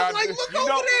 I'm like, look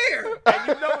over there.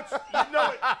 And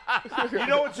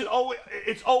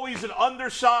it's always an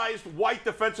undersized white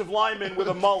defensive lineman with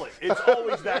a mullet. It's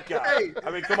always that guy. Hey,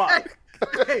 I mean, come on.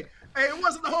 Hey, it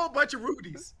wasn't a whole bunch of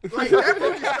Rudies. Like, that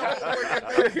Rudy stuff won't work at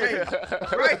that game.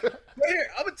 Right? But here,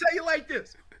 I'm going to tell you like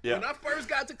this. Yeah. When I first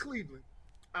got to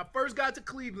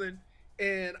Cleveland,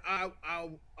 and I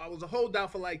was a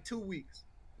holdout for like 2 weeks.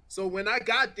 So when I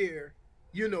got there,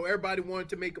 everybody wanted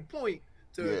to make a point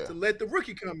to let the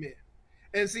rookie come in.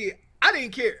 And see, I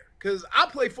didn't care because I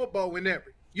play football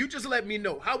whenever. You just let me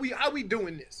know how we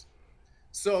doing this.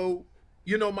 So,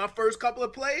 my first couple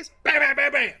of plays, bam, bam,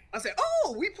 bam, bam. I said,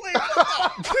 oh, we playing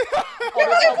football.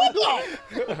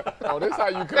 Oh, this how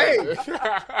you come. Hey,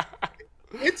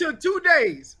 it took 2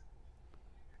 days.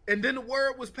 And then the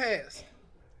word was passed.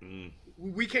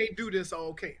 We can't do this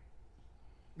all camp.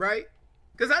 Right?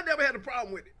 Because I never had a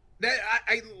problem with it. That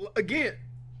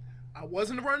I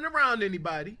wasn't running around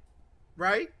anybody,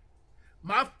 right?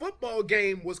 My football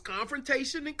game was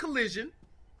confrontation and collision.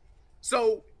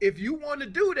 So if you want to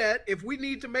do that, if we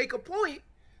need to make a point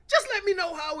Just let me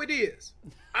know how it is.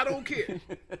 I don't care.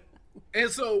 And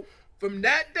so from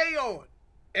that day on,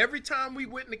 every time we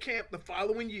went into camp the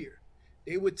following year,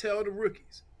 they would tell the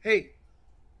rookies, hey,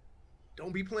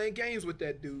 don't be playing games with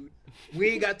that dude. We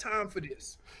ain't got time for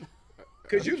this.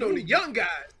 Because you know the young guys,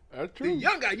 you ain't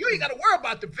got to worry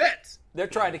about the vets. They're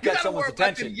trying to catch someone's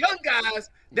attention. You got to worry about the young guys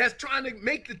that's trying to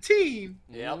make the team,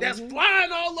 that's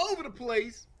flying all over the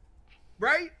place,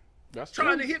 right? That's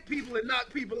trying true. to hit people and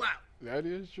knock people out. That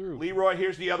is true. Leroy,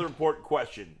 here's the other important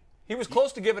question. He was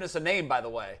close to giving us a name, by the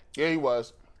way. Yeah, he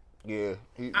was. Yeah.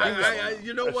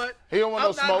 You know what? He don't want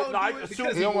no smoke. He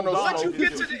don't want no once smoke. you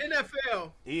get to the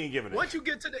NFL, he ain't giving it. Once you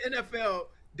get to the NFL,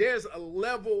 there's a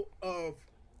level of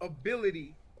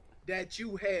ability that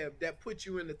you have that puts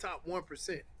you in the top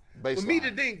 1%. For me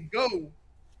to then go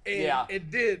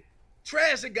and then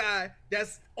trash a guy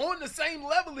that's on the same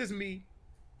level as me,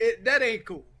 that ain't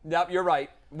cool. Yep, you're right.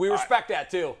 We respect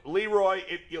that too. Leroy,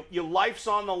 your life's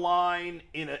on the line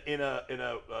in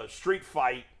a street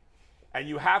fight, and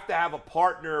you have to have a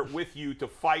partner with you to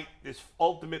fight this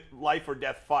ultimate life or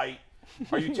death fight.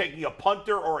 Are you taking a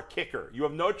punter or a kicker? You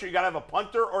have no choice. You got to have a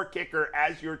punter or a kicker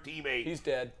as your teammate. He's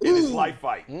dead. In this life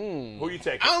fight. Who are you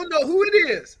taking? I don't know who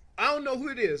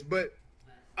it is. But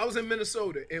I was in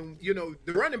Minnesota, and, you know,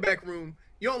 the running back room,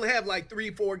 you only have like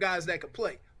 3-4 guys that could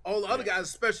play. All the other guys are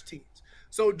special teams.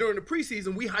 So during the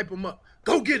preseason, we hype them up.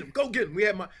 Go get him. Go get him. We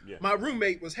had my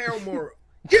roommate was Harold Morrow.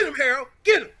 Get him, Harold.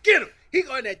 Get him. Get him. He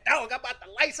going, that dog, I'm about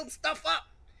to light some stuff up.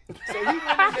 So he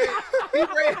went in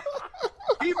there.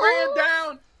 He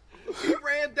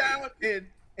ran down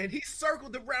and he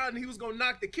circled around and he was going to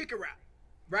knock the kicker out.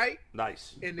 Right?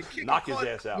 Nice. And the kicker knock his caught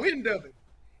ass out. Wind of it.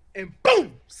 And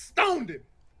boom, stoned him.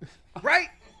 Right?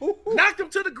 Knocked him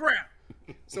to the ground.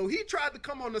 So he tried to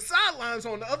come on the sidelines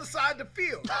on the other side of the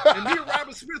field. And me and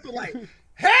Robert Smith were like,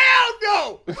 hell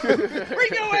no!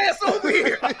 Bring your ass over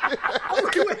here.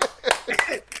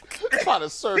 Trying to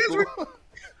circle.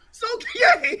 So,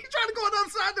 yeah, he tried to go on the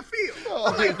other side of the field.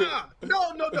 I'm like,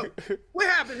 no. What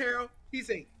happened, Harold? He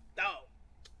said, dog,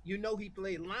 you know he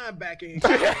played linebacker in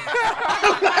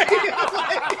Oh, my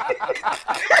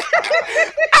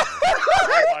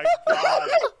God.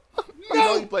 You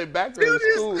know he played background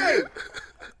in school.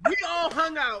 We all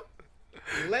hung out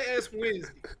last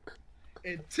Wednesday.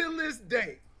 And till this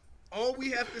day, all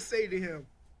we have to say to him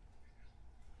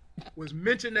was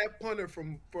mention that punter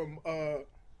from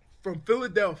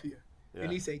Philadelphia. Yeah.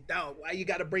 And he say, dog, why you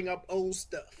got to bring up old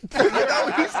stuff? You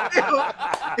know,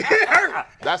 it hurt.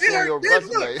 That's on your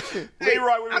resume.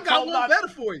 Leroy, I got one better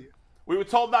for you. We were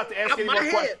told not to ask any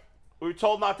more questions. We were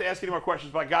told not to ask any more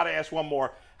questions, but I got to ask one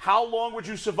more. How long would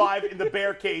you survive in the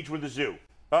bear cage with the zoo?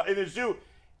 In the zoo,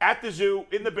 at the zoo,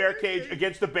 in the bear cage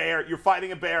against the bear. You're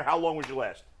fighting a bear. How long would you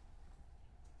last?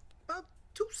 About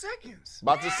 2 seconds.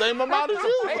 About the same amount as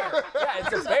you. Yeah,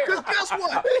 it's a bear. Because guess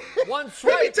what? One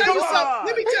swipe. Let me tell you something.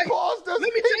 Let me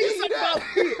tell you something about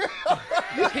fear.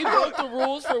 He broke the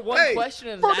rules for one question,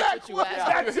 and that's what you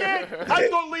asked. That's it. I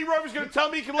thought Leroy was going to tell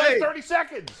me he can last 30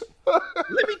 seconds.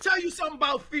 Let me tell you something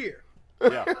about fear.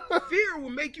 Yeah. Fear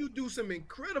will make you do some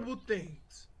incredible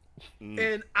things.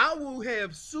 And I will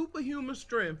have superhuman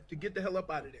strength to get the hell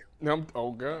up out of there.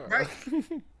 Oh, God. Right?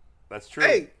 That's true.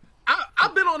 Hey,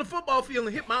 I've been on the football field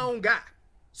and hit my own guy.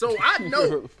 So I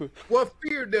know what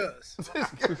fear does.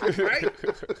 Right?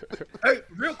 Hey,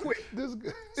 real quick.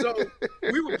 So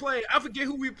we were playing, I forget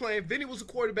who we were playing. Vinny was a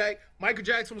quarterback. Michael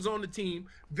Jackson was on the team.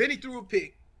 Vinny threw a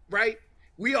pick, right?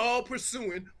 We all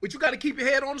pursuing, but you got to keep your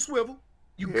head on the swivel.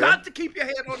 You got to keep your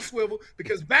head on the swivel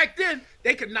because back then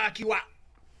they could knock you out.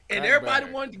 And everybody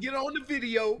wanted to get on the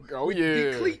video. Oh,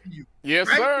 yeah. Decleating you. Yes,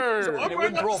 right? sir. So I'm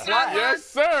running up the sideline. Yes,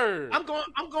 sir. I'm going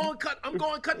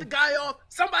to cut the guy off.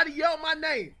 Somebody yelled my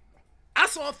name. I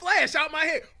saw a flash out my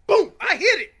head. Boom! I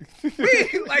hit it.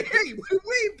 We ain't like, hey,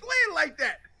 we ain't playing like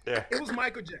that. Yeah. It was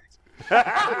Michael Jackson.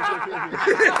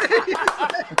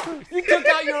 You took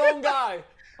out your own guy.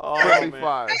 Oh,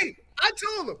 man. Hey, I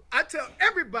tell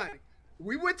everybody.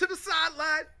 We went to the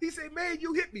sideline. He said, man,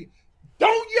 you hit me.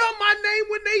 Don't yell my name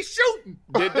when they shooting.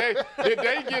 Did they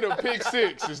get a pick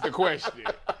six is the question.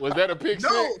 Was that a pick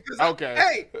six? No.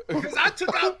 Okay. Because I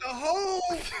took out the whole,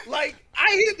 I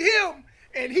hit him,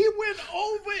 and he went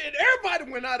over, and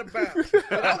everybody went out of bounds.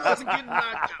 But I wasn't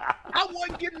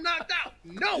getting knocked out.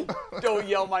 No. Don't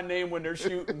yell my name when they're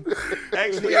shooting.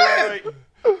 Thanks, Leroy.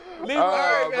 Leroy,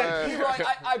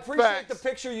 I appreciate the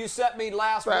picture you sent me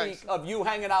last week of you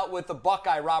hanging out with the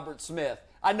Buckeye Robert Smith.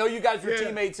 I know you guys were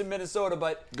teammates in Minnesota,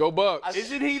 but go Bucks.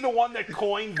 Isn't he the one that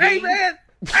coined the? Hey, man.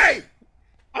 Hey.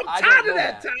 I'm tired tired of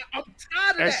that, Ty. I'm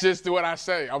tired of that. That's just what I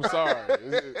say. I'm sorry.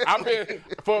 I've been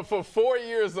for 4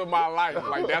 years of my life.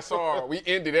 Like that's all. We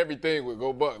ended everything with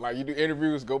go Bucks. Like you do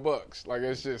interviews, go Bucks. Like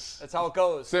it's just. That's how it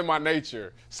goes. It's in my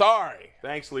nature. Sorry.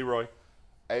 Thanks, Leroy.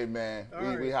 Hey, man,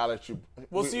 we holler at you.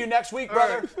 We'll see you next week,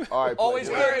 brother. All right, Always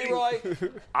good, Leroy.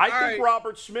 I think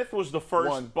Robert Smith was the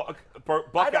first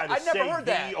Buckeye to say heard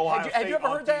that. Ohio State had you ever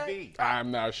on heard that? TV.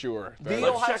 I'm not sure.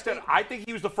 Let's check that. I think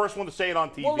he was the first one to say it on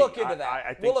TV. We'll look into that.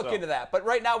 I think we'll look into that. But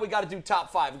right now, we got to do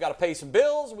top 5. We got to pay some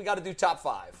bills. We got to do top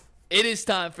 5. It is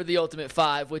time for the Ultimate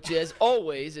 5, which, as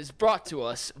always, is brought to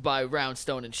us by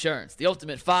Roundstone Insurance. The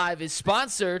Ultimate 5 is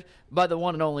sponsored by the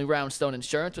one and only Roundstone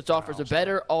Insurance, which offers a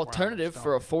better alternative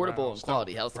for affordable and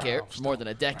quality health care. For more than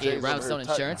a decade, Roundstone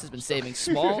Insurance has been saving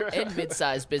small and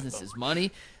mid-sized businesses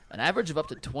money, an average of up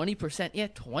to 20%. Yeah,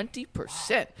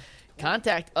 20%.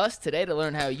 Contact us today to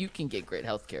learn how you can get great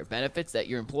health care benefits that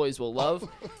your employees will love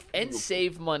and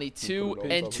save money too.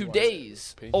 And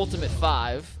today's Ultimate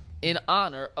 5, in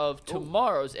honor of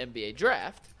tomorrow's NBA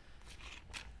draft,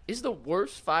 is the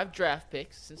worst 5 draft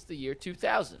picks since the year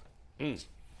 2000.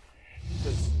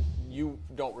 Because you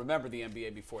don't remember the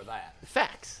NBA before that.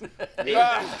 Facts. It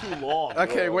was too long. I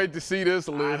can't wait to see this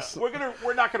list.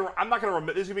 I'm not gonna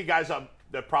remember. There's gonna be guys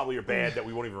that probably are bad that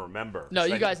we won't even remember. No,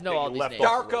 you guys know all these names.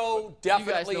 Darko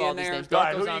definitely in there. All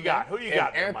right, who you got? Who you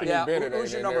got? Anthony Bennett.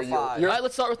 Who's your number 5? All right,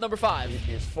 let's start with number 5.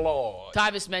 It's flawed.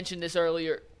 Tyvis mentioned this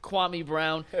earlier. Kwame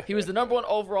Brown. He was the number 1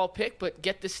 overall pick, but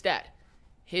get this stat.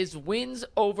 His wins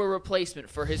over replacement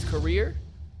for his career,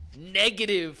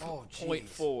 negative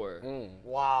 0.4.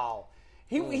 Wow.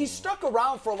 He stuck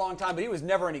around for a long time, but he was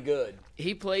never any good.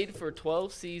 He played for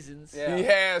 12 seasons. Yeah.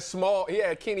 He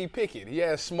had Kenny Pickett. He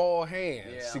had small hands.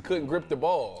 Yeah. He couldn't grip the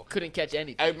ball. Couldn't catch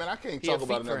anything. Hey, man, I can't He talk had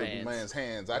about feet for another hands. man's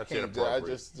hands. That's I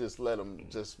inappropriate. just let him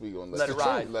just be on Let it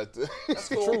ride. That's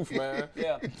the truth, man.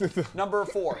 Yeah. Number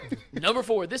 4. Number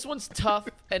 4. This one's tough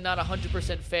and not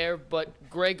 100% fair, but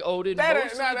Greg Oden. That ain't,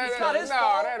 mostly no, that because- ain't,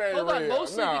 no, that ain't Hold on, real.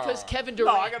 mostly No. because Kevin No,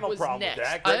 I Durant got no was problem with next.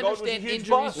 that. I Greg Oden was a understand huge injuries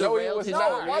bust. No, he derailed was his not.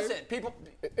 No, it career. wasn't. People,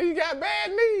 He got bad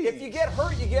knees. if you get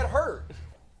hurt, you get hurt.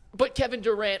 But Kevin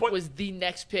Durant But was the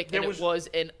next pick, and there it was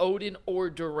an Odin or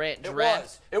Durant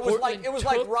draft. It was Portland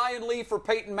like took- Ryan Lee for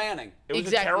Peyton Manning. It was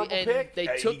exactly, a terrible and pick. they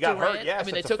He took got Durant. hurt. Yes, I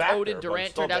mean, they that's a took factor, Odin. but Durant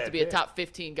still turned out bad to be a pick. top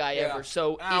 15 guy Yeah. ever.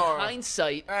 So in Oh.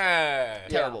 hindsight, Ah.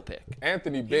 terrible pick.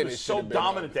 Anthony He Bennett was so should've been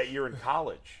dominant that year in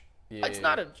college. Yeah. It's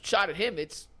not a shot at him.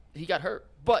 He got hurt.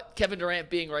 But Kevin Durant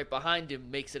being right behind him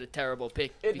makes it a terrible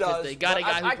pick It because does. they got a but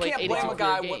guy who I played can't 82 blame a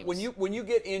guy games. when you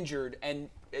get injured and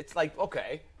it's like,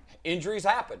 okay, injuries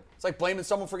happen. It's like blaming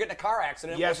someone for getting a car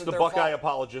accident. It Yes, wasn't the their Buckeye fault.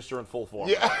 apologists are in full form.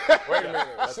 Wait a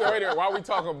minute. So wait a minute. While we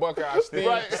talking Buckeye,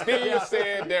 Steve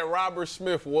said that Robert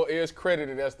Smith is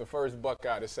credited as the first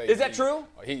Buckeye to say. Is that true?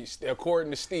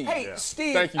 According to Steve. Hey,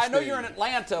 Steve, Thank you, I know Steve. you're in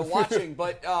Atlanta watching,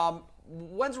 but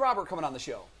when's Robert coming on the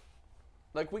show?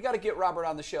 Like, we got to get Robert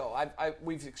on the show.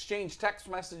 We've exchanged text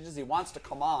messages. He wants to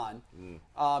come on.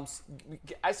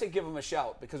 I say give him a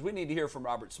shout because we need to hear from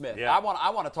Robert Smith. Yeah. I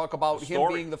want to talk about him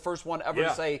story. being the first one ever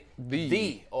to say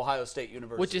the Ohio State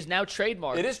University. which is now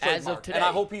trademarked, it is as trademarked, of today. and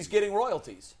I hope he's getting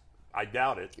royalties. I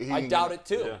doubt it. I doubt it,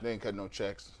 too. They ain't cut no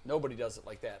checks. Nobody does it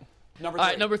like that. Number All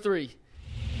 3. right, number 3.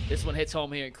 This one hits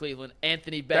home here in Cleveland.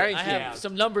 Anthony Bennett. Thank I you. have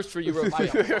some numbers for you real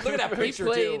quick. Look at that He picture,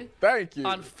 played too. Thank you.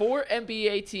 on 4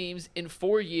 NBA teams in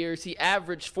 4 years. He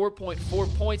averaged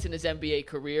 4.4 points in his NBA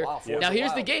career. Wow, four's Now, a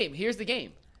here's the wild. game. Here's the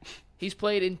game. He's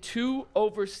played in 2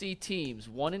 overseas teams,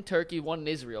 one in Turkey, one in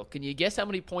Israel. Can you guess how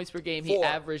many points per game he 4.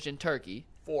 averaged in Turkey?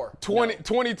 4.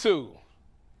 22.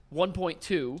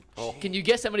 1.2. Can you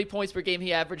guess how many points per game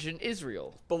he averaged in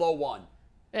Israel? Below 1.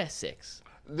 6.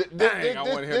 Dang, I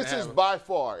want him to This have is it. by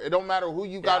far. It don't matter who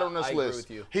you got on this I agree list.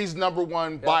 with you. He's number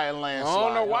 1 by a landslide. I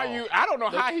don't know why you. I don't know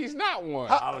how he's not one.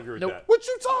 I don't agree with Nope. that. What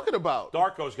you talking about?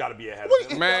 Darko's got to be ahead Wait,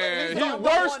 of him. Man, He's he's number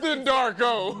worse one. than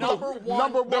Darko. Number one.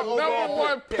 Number The one number overall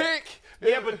one pick. pick.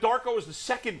 Yeah, but Darko was the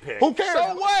second pick. Who cares?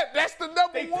 So what? That's the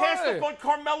number They one. passed up on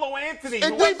Carmelo Anthony.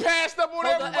 And who we was- passed up on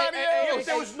Hold on, everybody hey, else.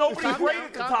 there was nobody Calm great down,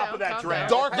 at the calm top down, of that calm draft.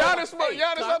 down.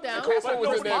 Giannis calm down. Antetokounmpo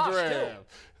was in that Bosh, draft.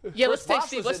 Yeah, let's take Bosh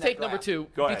Steve. was Let's in take that number draft. 2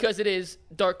 Go ahead. because it is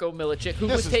Darko Milicic, who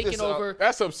was is- taking this, over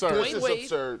That's absurd. Dwayne This is Wade,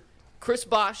 absurd. Chris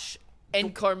Bosh,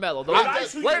 and Carmelo. Those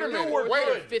Guys who Wait you a knew minute. were Wait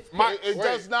a good. minute. It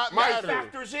does not matter.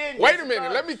 Factors in. Wait Yes, a it minute.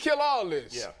 does. Let me kill all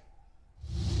this. Yeah.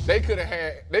 They could have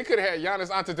had Giannis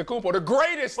Antetokounmpo, the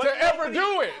greatest But to ever nobody-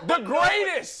 do it. The but nobody-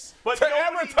 greatest But to nobody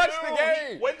ever touch knew. the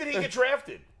game. When did he get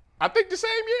drafted? I think the same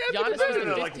year. Giannis was the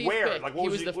No, 15th like where? pick. Like what He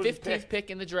was was the he- what was his 15th pick? pick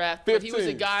in the draft, but he was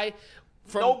a 15. guy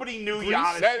Nobody knew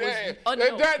Giannis.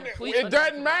 It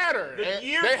doesn't matter.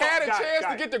 They had a chance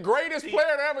to get the greatest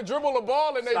player to ever dribble the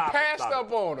ball, and they passed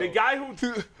up on him. The guy who,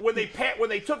 when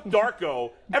they took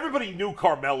Darko, everybody knew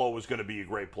Carmelo was going to be a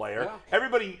great player. Yeah.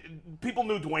 People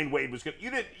knew Dwayne Wade was going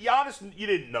to. Giannis, you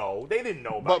didn't know. They didn't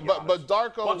know about Giannis. But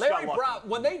Darko, Larry Brown,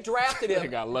 when they drafted him,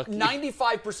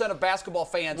 95% of basketball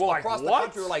fans across the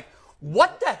country were like,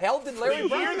 what the hell did Larry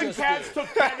Brown do? The Cavs took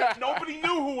Bennett. Nobody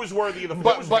knew who was worthy of the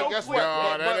But guess what?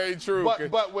 No, that ain't true.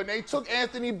 But when they took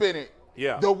Anthony Bennett,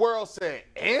 the world said,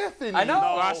 Anthony. I know.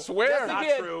 No, I swear. Not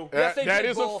true. That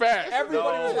is a fact.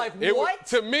 Everybody was like, what?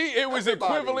 To me, it was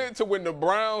equivalent to when the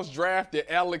Browns drafted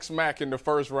Alex Mack in the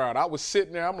first round. I was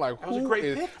sitting there, I'm like, that was a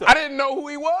great pick, though. I didn't know who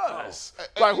he was.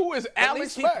 Like, who is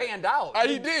Alex Mack? At least he panned out.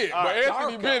 He did. But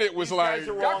Anthony Bennett was like.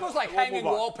 Darko's like hanging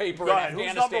wallpaper in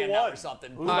Afghanistan now or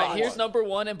something. All right, here's number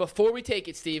one. And before we take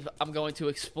it, Steve, I'm going to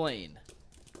explain.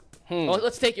 Well,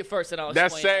 let's take it first, and I'll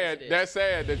explain. That's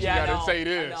sad that you got to say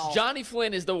this. Johnny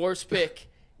Flynn is the worst pick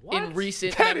in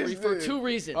recent memory for two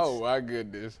reasons. Oh, my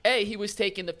goodness. A, he was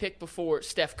taking the pick before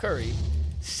Steph Curry.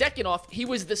 Second off, he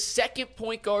was the second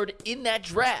point guard in that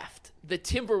draft the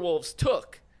Timberwolves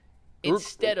took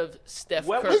instead of Steph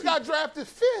Curry. He got drafted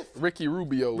 5th. Ricky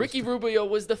Rubio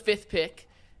was the 5th pick.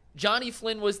 Johnny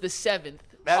Flynn was the 7th.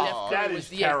 That is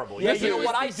terrible. Yeah, you know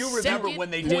what? I do remember when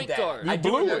they did that. I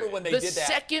do remember when they did that. The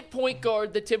second point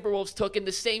guard the Timberwolves took in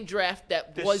the same draft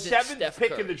that wasn't Steph Curry. The 7th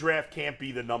pick in the draft can't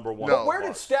be the number one. But where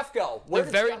did Steph go? The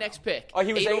very next pick. Oh,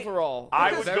 he was 8 overall.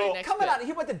 I would go. Coming out,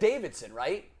 he went to Davidson,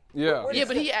 right? Yeah. Yeah,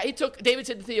 but he took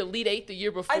Davidson to the Elite 8 the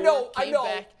year before. I know.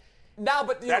 Back. Now,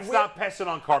 but that's not passing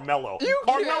on Carmelo.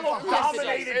 Carmelo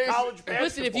dominated college basketball.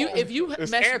 Listen, if you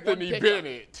mess Anthony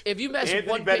Bennett. If you mess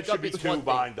one pick up, it's one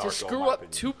thing. To screw up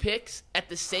 2 picks at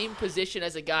the same position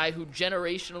as a guy who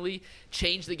generationally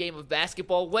changed the game of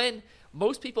basketball, when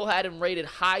most people had him rated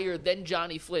higher than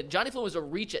Johnny Flynn. Johnny Flynn was a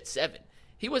reach at 7.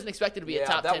 He wasn't expected to be a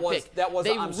top 10 pick.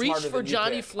 They reached for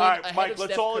Johnny Flynn ahead of Mike, Steph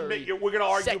let's all Curry. admit we're going to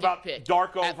argue about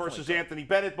Darko versus Anthony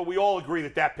Bennett, but we all agree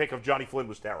that pick of Johnny Flynn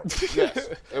was terrible. Yes,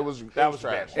 that was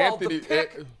trash. Well, the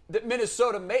pick that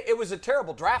Minnesota made, it was a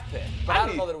terrible draft pick, but I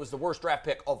don't know that it was the worst draft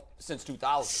pick since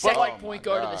 2000. Second point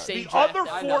guard in the same draft. The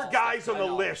other 4 guys on the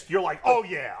list, you're like, oh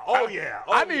yeah.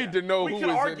 I need to know who is in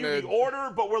We can argue the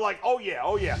order, but we're like, oh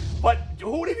yeah. But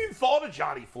who even thought of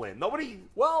Johnny Flynn? Nobody.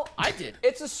 Well, I did.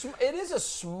 It is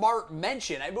a smart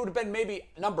mention. It would have been maybe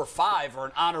number 5 or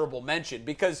an honorable mention,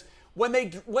 because when they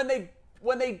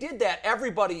did that,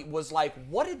 everybody was like,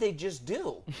 what did they just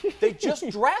do? They just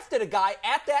drafted a guy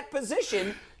at that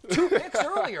position 2 picks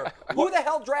earlier. Who the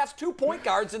hell drafts 2 point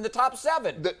guards in the top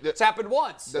 7? It's happened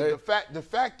once. The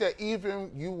fact that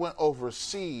even you went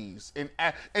overseas and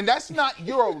that's not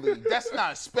EuroLeague, that's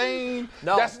not Spain,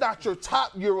 that's not your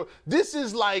top Euro. This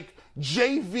is like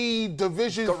JV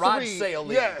Division Garage 3. sale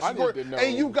league. Yes, I need to know.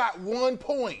 And you got 1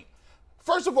 point.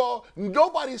 First of all,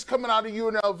 nobody's coming out of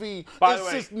UNLV.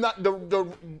 It's just not the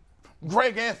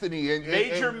Greg Anthony and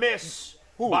major miss.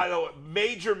 Who? By the way,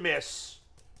 major miss.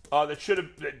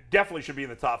 That definitely should be in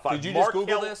the top 5. Did you just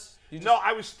Google this? No,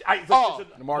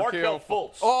 Markelle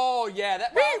Fultz. Oh yeah,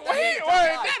 that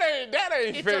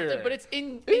ain't fair. But it's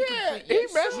incomplete.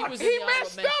 He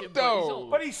messed up though.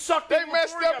 But he sucked. They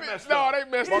messed up. They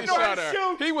messed his shot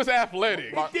up. He was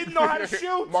athletic. He didn't know how to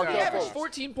shoot. He averaged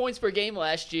 14 points per game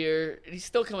last year. He's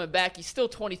still coming back. He's still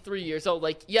 23 years old.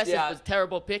 Like, yes, it was a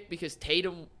terrible pick because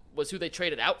Tatum was who they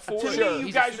traded out for.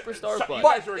 You guys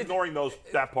are ignoring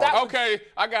that part. Okay,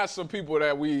 I got some people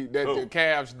that the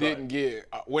Cavs didn't get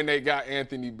when they got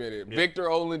Anthony Bennett. Yeah. Victor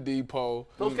Oladipo.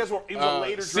 Those guys were even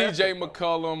later drafted. C.J.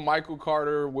 McCollum, Michael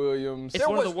Carter Williams. It's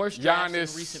one of the worst drafts in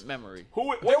recent memory.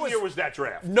 What year was that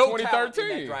draft? No 2013.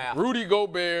 In that draft. Rudy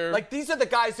Gobert. Like, these are the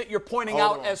guys that you're pointing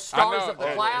out as stars of the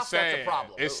class. That's a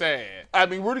problem. It's sad. I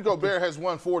mean, Rudy Gobert has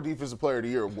won 4 Defensive Player of the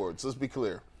Year awards. Let's be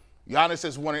clear. Giannis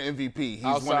has won an MVP. He's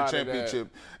won a championship.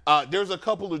 There's a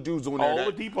couple of dudes on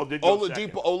there. Oladipo did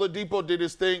Oladipo did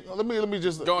his thing. Let me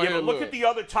just go ahead. But look at the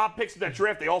other top picks in that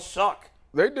draft. They all suck.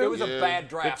 They do. It was a bad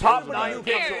draft. The top 9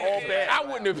 picks are all bad. I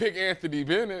wouldn't have picked Anthony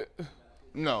Bennett.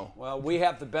 No. Well, we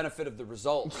have the benefit of the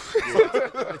results.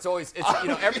 It's always,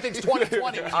 everything's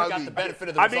 2020. We've got the benefit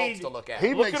of the results to look at.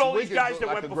 Look at all these guys that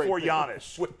went before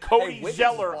Giannis. Cody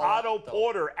Zeller, Otto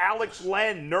Porter, Alex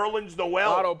Len, Nerlens Noel.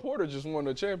 Otto Porter just won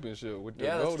the championship with the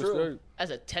Golden State. As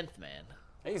a 10th man.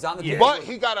 He's on the team. But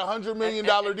he got a $100 million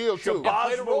deal, too.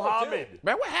 Shabazz Muhammad.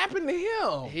 Man, what happened to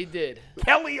him? He did.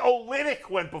 Kelly Olynyk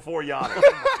went before Giannis.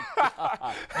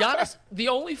 Giannis, the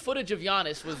only footage of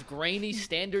Giannis was grainy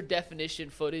standard definition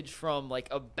footage from like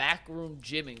a backroom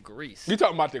gym in Greece. You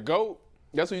talking about the GOAT?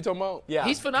 That's what you talking about? Yeah.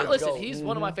 He's phenomenal. Listen, he's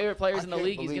one of my favorite players in the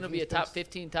league. He's going to be a top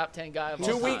 15, top 10 guy of all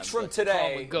 2 time. weeks from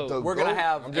today, we're going to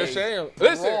have I'm just saying.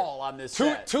 brawl on this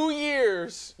set. 2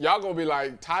 years, y'all going to be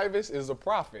like, Tyvis is a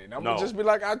prophet. I'm going to just be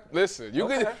like, listen, you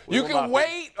can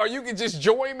wait or you can just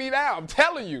join me now. I'm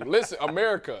telling you. Listen,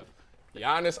 America,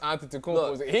 Giannis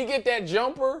Antetokounmpo, he get that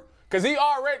jumper. Because he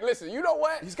already, listen, you know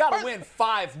what? He's got to win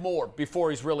 5 more before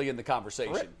he's really in the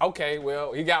conversation. Okay,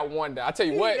 well, he got one down. I tell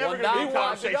you what,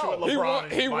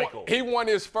 he won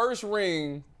his first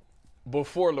ring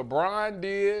before LeBron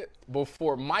did,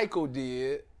 before Michael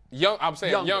did.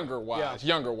 Younger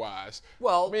wise.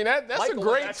 Well, I mean, that's Michael, a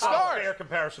great that's start. Not a fair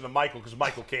comparison to Michael because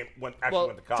Michael went to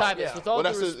college. Tyvis, with all due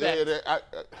respect.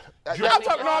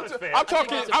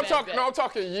 I'm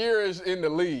talking years in the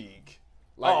league.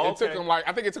 Like, it took him, I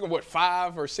think it took him,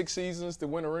 5 or 6 seasons to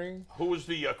win a ring? Who was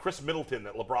the Chris Middleton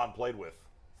that LeBron played with?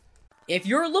 If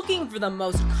you're looking for the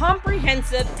most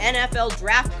comprehensive NFL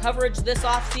draft coverage this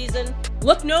offseason,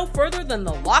 look no further than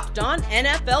the Locked On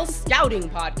NFL Scouting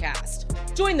Podcast.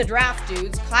 Join the draft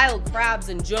dudes, Kyle Krabs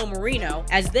and Joe Marino,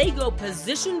 as they go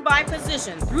position by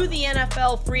position through the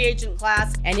NFL free agent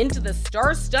class and into the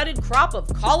star-studded crop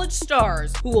of college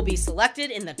stars who will be selected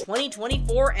in the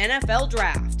 2024 NFL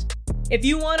Draft. If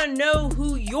you want to know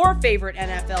who your favorite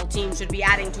NFL team should be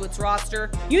adding to its roster,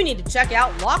 you need to check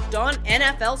out Locked On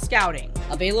NFL Scouting,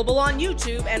 available on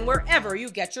YouTube and wherever you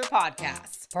get your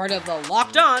podcasts. Part of the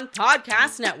Locked On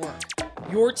Podcast Network.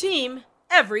 Your team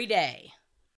every day.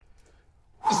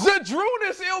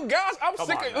 Zadrunas, guys, I'm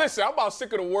about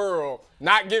sick of the world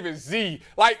not giving Z.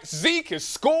 Like, Z can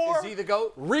score. Is he the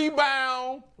GOAT?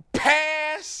 Rebound,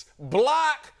 pass,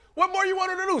 block. What more you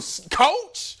want him to do?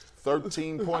 Coach?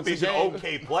 13 points a He's an game.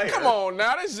 okay player. Come on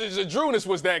now, Zadrunas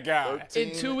was that guy.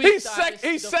 In 2 weeks,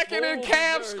 he's second in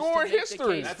Cavs scoring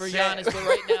history. For Giannis, but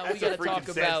right now we got to talk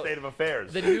about state of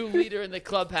affairs. the new leader in the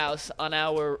clubhouse on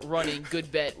our running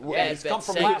good bet. He's come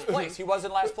from last place. He was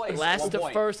in last place. Last to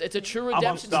first. It's a true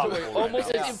redemption story.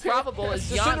 Almost as improbable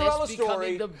as Giannis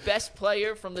becoming the best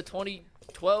player from the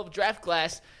 2012 draft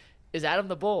class. Is Adam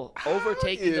the Bull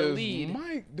overtaking the lead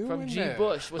from G.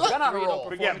 Bush with a 3-0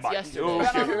 performance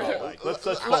yesterday? Let's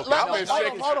focus.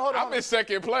 I'm in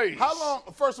second place. How long?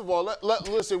 First of all,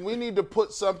 listen. We need to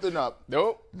put something up.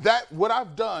 Nope. What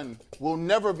I've done will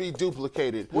never be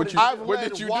duplicated. What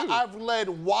did you do? I've led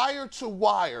wire to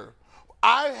wire.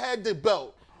 I had the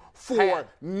belt for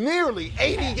nearly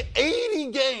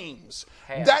 80 games.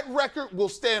 That record will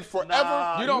stand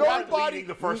forever. You don't got leading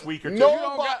the first week or two.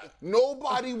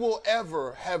 Nobody will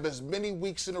ever have as many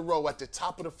weeks in a row at the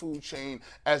top of the food chain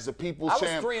as the People's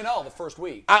Champ. I was 3-0 the first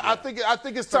week. I think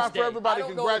it's time for everybody to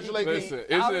congratulate me.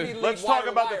 Listen, let's talk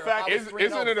about the fact.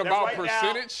 Isn't it about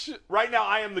percentage? Right now,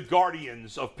 I am the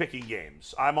Guardians of picking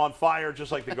games. I'm on fire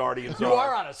just like the Guardians You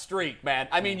are on a streak, man.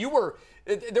 I mean, you were.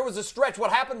 There was a stretch.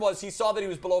 What happened was he saw that he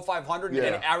was below 500,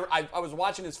 and I was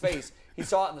watching his face. He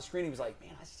saw it on the screen. He was like,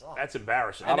 "Man, I suck." That's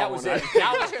embarrassing. And that was it.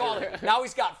 Now he's calling. Now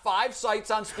he's got 5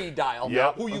 sites on speed dial.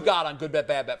 Yep. Who you got on Good Bet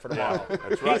Bad Bet for tomorrow?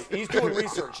 That's right. He's doing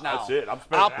research now. That's it. I'm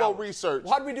spending Alpo research.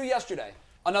 How did we do yesterday?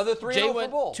 Another 3-0 Jay for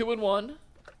went Bull. 2-1.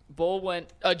 Bull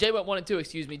went. Jay went 1-2.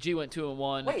 Excuse me. G went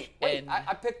 2-1. Wait. And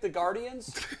I picked the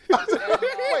Guardians.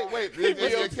 Wait.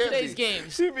 today's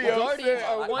games. The Guardians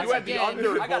are once You had the again.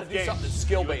 under in I gotta both do games. something that's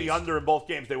skill-based. The under in both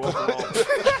games. They went wrong.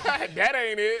 That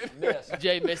ain't it. Yes.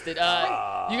 Jay missed it.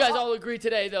 You guys all agree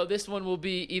today, though. This one will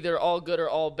be either all good or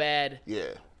all bad. Yeah.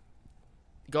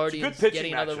 Guardians Good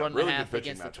getting pitching another matchup. run and Really a half good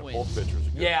pitching against the matchup. Twins. Both pitchers are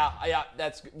good.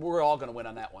 Yeah. We're all gonna win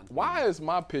on that one. Why is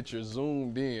my picture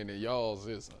zoomed in and y'all's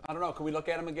isn't? I don't know. Can we look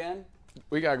at him again?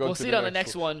 We gotta go. We'll see it on the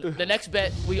next one. The next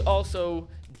bet we also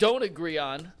don't agree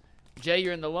on. Jay,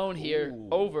 you're in the lone here.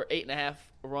 Over 8.5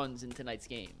 runs in tonight's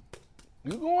game.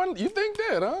 You think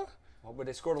that, huh? Well, but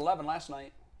they scored 11 last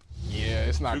night. Yeah,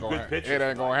 it's not Two going good to pitchers It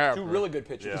ain't going to happen. 2 really good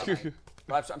pitchers. Yeah.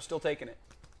 But I'm still taking it.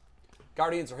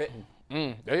 Guardians are hitting.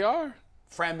 They are.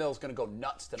 Fran Mill's going to go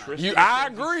nuts tonight. Tristan I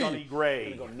Sandy, agree. Sonny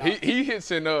Gray. Go nuts. He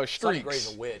hits in Sonny streaks.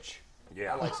 Gray's a witch.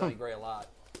 Yeah. I like Sonny Gray a lot.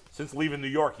 Since leaving New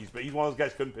York, he's one of those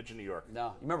guys who couldn't pitch in New York. No.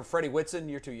 You remember Freddie Whitson?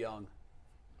 You're too young.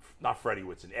 Not Freddie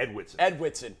Whitson, Ed Whitson. Ed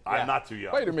Whitson. Yeah. I'm not too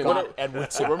young. Wait a minute. God, Ed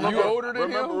Whitson. You older than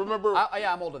him? Remember,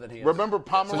 Yeah, I'm older than he is. remember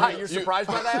Pomerantz? You're surprised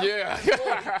by that?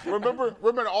 Yeah. remember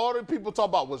all the people talk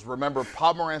about was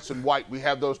Pomerantz and White. We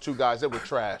have those 2 guys. They were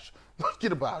trash.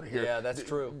 Get him out of here. Yeah, that's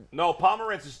true. No,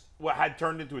 Pomerantz had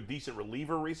turned into a decent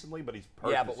reliever recently, but he's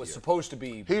perfect. Yeah, but was supposed to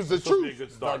be He's the supposed to be a truth. good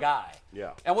the starter. guy.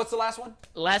 Yeah. And what's the last one?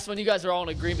 Last one, you guys are all in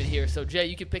agreement here. So, Jay,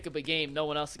 you can pick up a game. No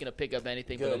one else is going to pick up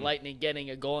anything. But Good. the Lightning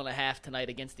getting a goal and a half tonight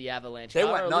against the Avalanche. They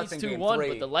went Colorado nuts leads in game 2-1, three.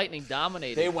 but the Lightning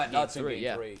dominated. They went game nuts in 3,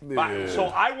 game 3. So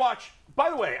I watch By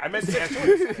the way, I meant to ask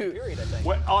you. Period, I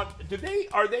think.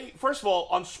 Are they? First of all,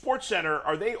 on SportsCenter,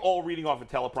 are they all reading off a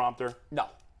teleprompter? No.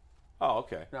 Oh,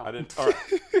 okay. No. I didn't. All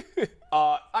right.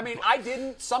 I mean, I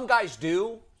didn't. Some guys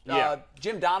do. Yeah.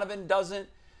 Jim Donovan doesn't.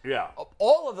 Yeah.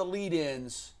 All of the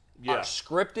lead-ins are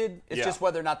scripted. It's Yeah. just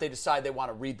whether or not they decide they want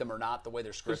to read them or not, the way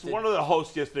they're scripted. One of the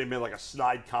hosts yesterday made like a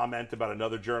snide comment about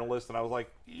another journalist, and I was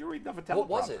like, "You're reading off a teleprompter." What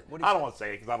was it? What did I you don't say? want to say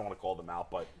it because I don't want to call them out,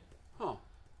 but. Huh.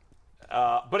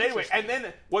 But anyway, and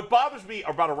then what bothers me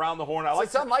about Around the Horn,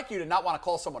 It's unlike you to not want to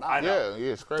call someone out. I know.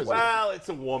 Yeah, it's crazy. Well, it's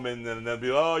a woman, and they'll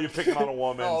be, oh, you're picking on a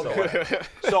woman. Oh, okay.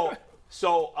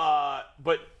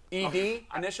 But ED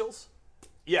initials?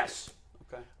 yes.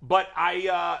 Okay. But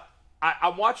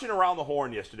I'm watching Around the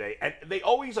Horn yesterday, and they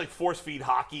always like force feed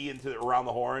hockey into Around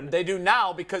the Horn. They do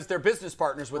now because they're business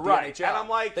partners with the Right, NHL. and I'm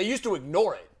like- they used to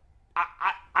ignore it.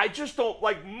 I just don't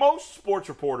like most sports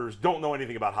reporters don't know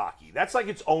anything about hockey. That's like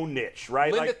its own niche,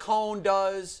 right? Linda like, Cohn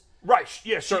does. right?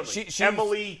 Yeah, certainly. she's-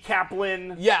 Emily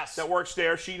Kaplan, Yes. that works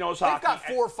there. She knows They've hockey. got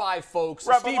 4 or 5 folks.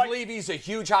 Right, but Steve like- Levy's a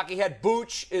huge hockey head.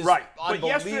 Booch is Right. But unbelievable.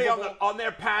 yesterday on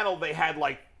their panel, they had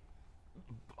like,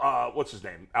 what's his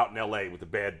name out in L.A. with the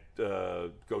bad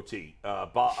goatee,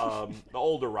 the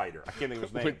older writer. I can't think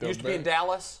of his name. Used to be in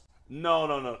Dallas. No.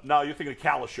 You're thinking of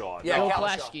Kalashaw. Yeah, no. Bill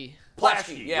Kalashaw. Plaschke.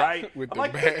 Plaschke, yeah. right? With I'm the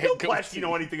like, bad Bill goatee. Plaschke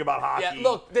know anything about hockey? Yeah,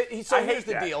 look, so I hate here's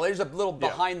the that. deal. There's a little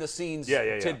behind-the-scenes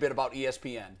Yeah. tidbit about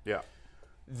ESPN. Yeah.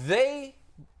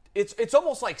 It's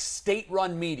almost like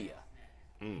state-run media.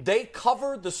 They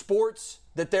cover the sports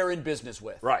that they're in business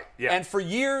with. Right, yeah. And for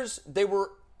years, they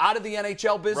were out of the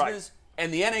NHL business,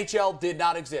 and the NHL did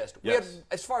not exist. We had, Yes.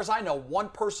 as far as I know, one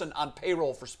person on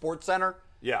payroll for SportsCenter,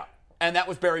 Yeah. and that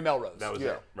was Barry Melrose. That was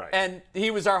it. Right. And he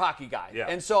was our hockey guy. Yeah.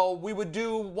 And so we would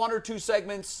do 1 or 2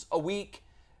 segments a week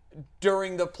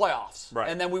during the playoffs. Right.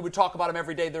 And then we would talk about them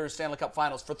every day during the Stanley Cup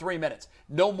Finals for 3 minutes.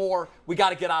 No more. We got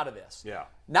to get out of this. Yeah.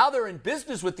 Now they're in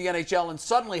business with the NHL, and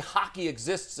suddenly hockey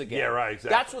exists again. Yeah, right,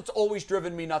 exactly. That's what's always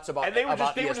driven me nuts about And they were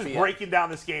about just ESPN. breaking down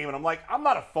this game, and I'm like, I'm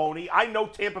not a phony. I know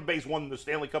Tampa Bay's won the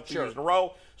Stanley Cup 2 Sure. years in a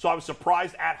row, so I was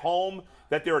surprised at home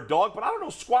that they're a dog. But I don't know,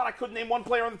 squad. I couldn't name one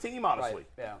player on the team, honestly. Right.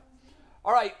 Yeah.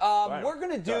 All right, we're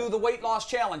going to do the weight loss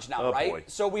challenge now, Oh, right? boy.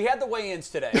 So we had the weigh-ins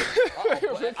today.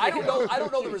 I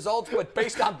don't know the results, but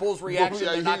based on Bull's reaction,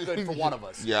 they're not good for one of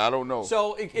us. Yeah, I don't know.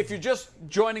 So if you're just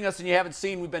joining us and you haven't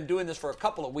seen, we've been doing this for a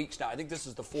couple of weeks now. I think this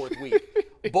is the 4th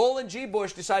week. Bull and G.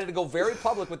 Bush decided to go very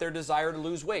public with their desire to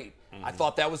lose weight. I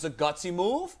thought that was a gutsy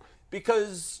move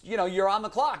because, you're on the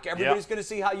clock. Everybody's going to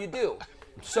see how you do.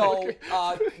 So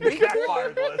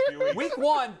Backfired the last few weeks. week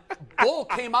 1, Bull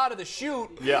came out of the chute.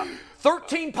 Yeah.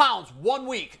 13 pounds, 1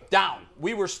 week, down.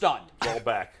 We were stunned. Roll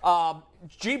back.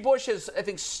 G. Bush has, I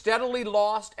think, steadily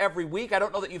lost every week. I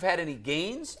don't know that you've had any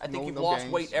gains. I think you've lost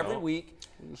gains, weight every no. week.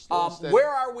 steady. Where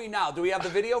are we now? Do we have the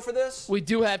video for this? We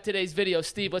do have today's video.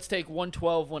 Steve, let's take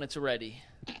 112 when it's ready.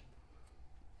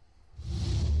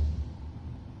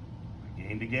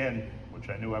 Gained again, which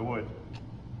I knew I would.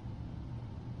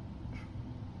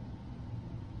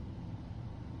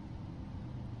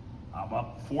 I'm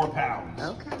up 4 pounds.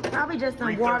 Okay. Probably just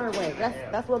some water weight.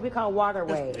 That's what we call water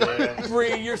weight.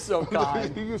 Bree, you're so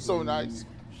kind. You're so nice.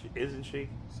 Isn't she?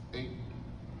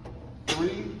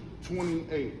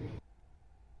 328.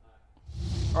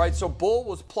 All right, so Bull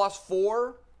was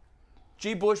 +4.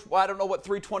 G. Bush, well, I don't know what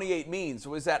 328 means.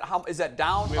 Is that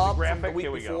down, We have the up graphic? from the week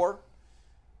Here we go. before?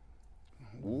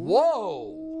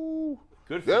 Whoa.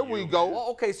 Good for There you. we go. Well,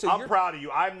 okay, so I'm you're proud of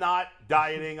you. I'm not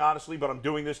dieting, honestly, but I'm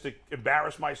doing this to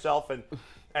embarrass myself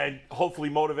and hopefully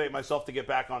motivate myself to get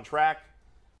back on track.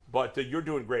 But you're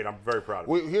doing great. I'm very proud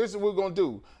of you. Here's what we're gonna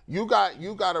do. We're gonna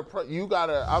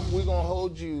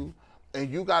hold you, and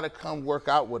you gotta come work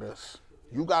out with us.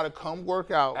 You gotta come work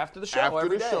out After the show,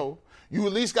 every day. You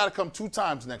at least gotta come 2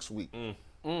 times next week.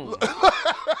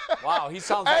 Wow, he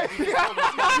sounds like he's got to go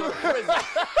to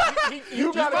prison.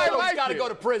 He's got to go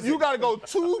to prison. You gotta go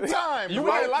 2 times. You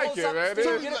might like it, man.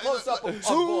 Get a close up of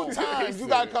Bull. 2 times. You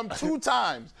gotta come 2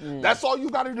 times. That's all you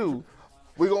gotta do.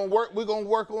 We're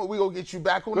gonna get you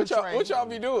back on the train. What y'all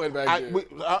be doing back there?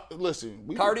 Listen,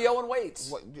 Cardio and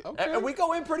weights. Okay. And we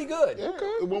go in pretty good.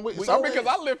 When we So go because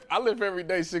in- I lift every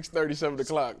day 6:30, 7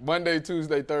 o'clock. Monday,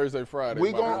 Tuesday, Thursday, Friday.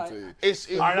 we my gonna.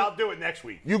 routine. All right, I'll do it next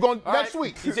week. You going next right.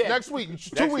 week? He's in. Next week,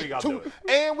 Next 2 week weeks, I'll do it.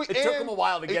 and we. It took him a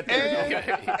while to get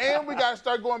there. And we gotta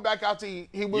start going back out to eat.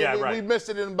 We missed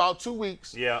it in about 2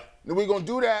 weeks. Yeah. Then we're gonna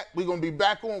do that. We're gonna be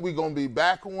back on. We're gonna be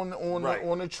back on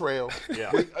the trail. Yeah.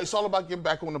 It's all about getting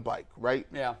back on the bike, right?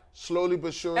 Yeah. Slowly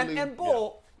but surely. And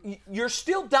Bull, you're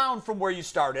still down from where you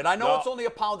started. I know it's only a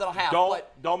pound and a half.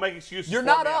 Don't make excuses. You're for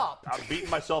not me. up. I'm beating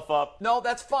myself up. No,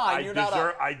 that's fine. You're not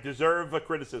up. I deserve a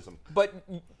criticism. But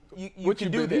you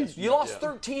can do this. You lost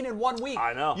 13 in 1 week.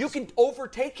 I know. You can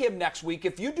overtake him next week.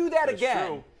 If you do that again,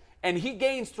 true. and he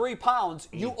gains 3 pounds,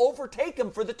 you overtake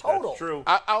him for the total. That's true.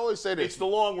 I always say this. It's the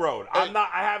long road. I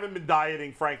haven't been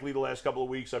dieting, frankly, the last couple of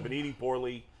weeks. I've been eating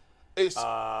poorly. I'm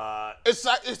gonna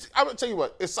tell you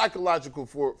what. It's psychological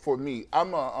for me.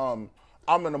 I'm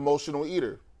an emotional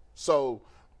eater. So,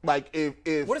 like,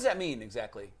 if what does that mean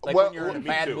exactly? Like when you're in a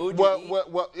bad mood.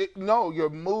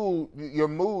 Your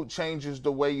mood changes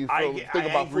the way you feel. Think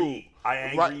about food. I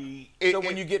angry. Right? So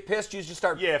when you get pissed, you just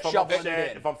start if I'm shoving upset,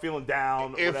 it in. if I'm feeling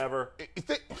down, whatever.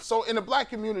 So in the black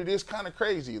community, it's kind of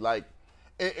crazy. Like,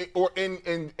 or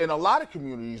in a lot of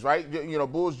communities, right? You know,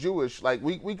 Bull's Jewish. Like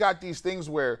we got these things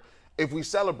where if we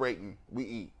celebrating, we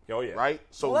eat. Oh yeah. Right.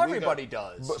 So everybody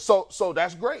does. But so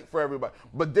that's great for everybody.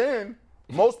 But then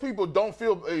most people don't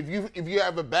feel if you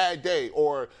have a bad day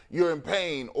or you're in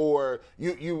pain or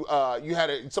you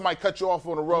had somebody cut you off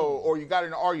on the road or you got in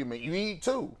an argument, you eat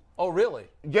too. Oh really?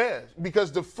 Yeah,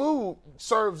 because the food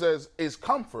serves as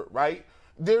comfort, right?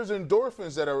 There's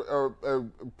endorphins that are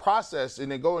processed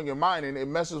and they go in your mind and it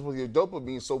messes with your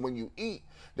dopamine. So when you eat,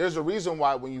 there's a reason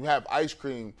why when you have ice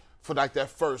cream for like that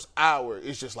first hour,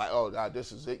 it's just like, oh, God,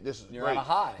 this is it. This is You're great. on a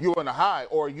high. You're on a high.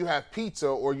 Or you have pizza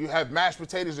or you have mashed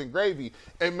potatoes and gravy.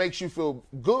 It makes you feel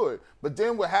good. But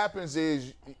then what happens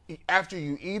is after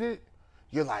you eat it,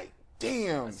 you're like,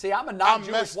 damn. See, I'm a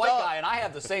non-Jewish white guy, and I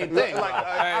have the same thing. Like,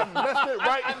 I messed it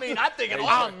right. I mean, I'm thinking,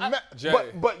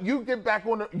 but you get back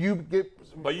on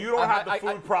But you don't have the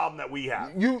food problem that we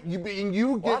have. You get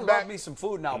I back. love me some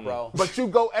food now, bro. But you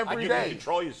go every You day. can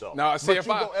control yourself. No, see, But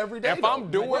you go every day, if though.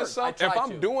 I'm doing something, try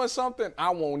to. something,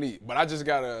 I won't eat. But I just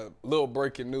got a little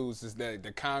breaking news: is that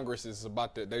the Congress is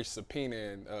about to they're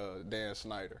subpoenaing Dan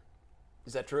Snyder.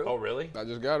 Is that true? Oh, really? I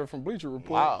just got it from Bleacher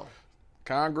Report. Wow.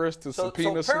 Congress to So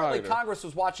subpoena apparently Snyder. Congress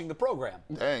was watching the program.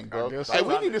 Dang, bro. guess Hey, so.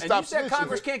 we need to And stop you said snitching.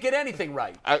 Congress can't get anything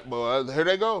right. Well, here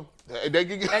they go. They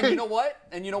can get. And you know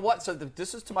what? So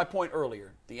this is to my point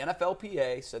earlier. The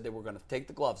NFLPA said they were going to take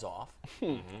the gloves off.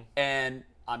 And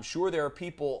I'm sure there are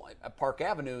people at Park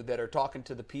Avenue that are talking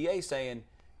to the PA saying,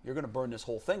 you're going to burn this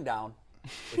whole thing down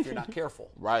if you're not careful.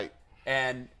 Right.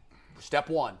 And step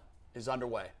 1 is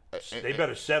underway. They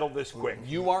better settle this quick.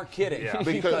 You aren't kidding. Yeah.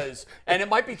 Because and it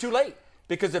might be too late.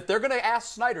 Because if they're going to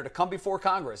ask Snyder to come before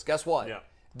Congress, guess what? Yeah.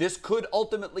 This could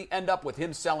ultimately end up with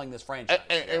him selling this franchise.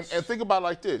 And think about it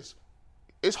like this.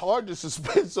 It's hard to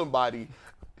suspend somebody.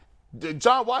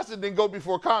 John Watson didn't go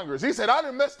before Congress. He said, I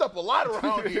done messed up a lot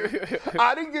around here.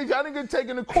 I didn't get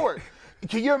taken to court.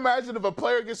 Can you imagine if a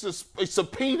player gets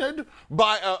subpoenaed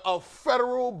by a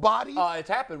federal body? It's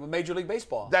happened with Major League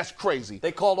Baseball. That's crazy.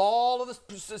 They called all of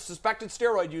the suspected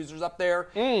steroid users up there,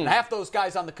 and half those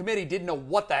guys on the committee didn't know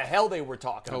what the hell they were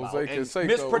talking about. Canseco.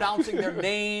 Mispronouncing their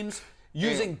names,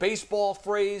 using baseball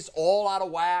phrase all out of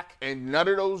whack. And none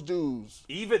of those dudes.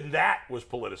 Even that was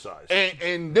politicized.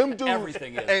 And them dudes.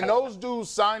 Everything is. And those dudes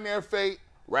signed their fate.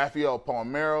 Rafael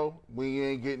Palmeiro, we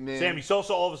ain't getting in. Sammy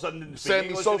Sosa all of a sudden didn't speak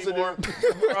English anymore.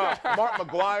 Mark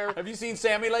McGuire. Have you seen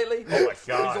Sammy lately? Oh, my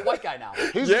God. He's a white guy now.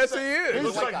 Yes, he is. He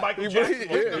looks like Michael Jackson.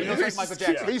 He looks like Michael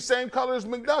Jackson. He's same color as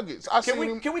McNuggets.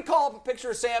 Can we call up a picture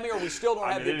of Sammy, or we still don't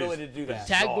have the ability to do that?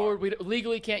 Tag board, we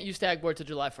legally can't use tag board till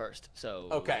July 1st, so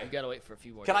Okay. we got to wait for a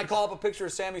few more Can days. I call up a picture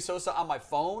of Sammy Sosa on my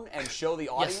phone and show the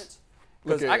audience?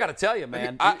 Because I got to tell you,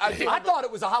 man, I thought it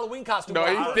was a Halloween costume. No,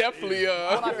 when he's definitely.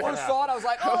 When I first saw it, I was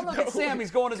like, oh, look at Sam. He's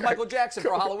going as Michael Jackson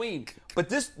for Halloween. But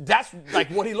that's like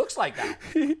what he looks like now.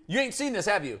 You ain't seen this,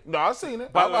 have you? No, I've seen it.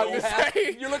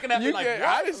 You're looking at me like, what?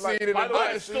 I didn't see it in By the way,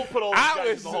 I still put all these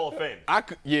guys in the Hall of Fame.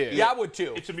 Yeah, I would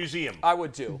too. It's a museum. I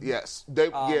would too. Yes. They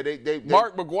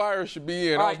Mark McGuire should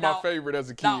be in. Right, That was my favorite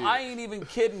as a kid. Now, I ain't even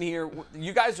kidding here.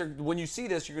 You guys are, when you see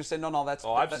this, you're going to say, no, that's.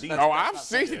 Oh, I've seen it. I've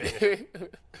seen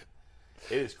it.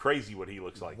 It is crazy what he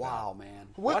looks like. Wow, man.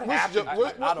 What happened?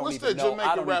 What's the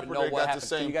Jamaican rapper that got the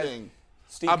same thing?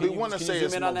 Steve, I want to say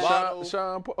it's Movado.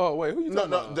 Sean. Oh wait, who you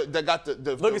talking about? No, they got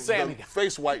the Look at Sammy. the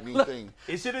face whitening thing.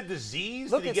 Is it a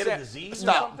disease? Look Did he at get a Sam. disease?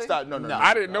 Stop. No.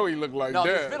 I didn't know he looked like No,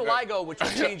 that. there's vitiligo, which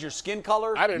will change your skin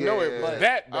color. I didn't know it was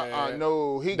that bad.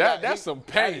 No, that's some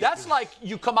pain. That's like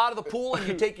you come out of the pool and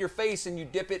you take your face and you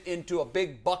dip it into a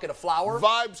big bucket of flour.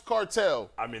 Vibes Cartel.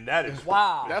 I mean, that is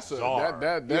Wow. That's bizarre.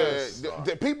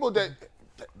 The people that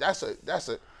that's a.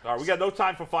 All right, we got no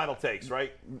time for final takes,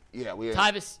 right? Yeah, we.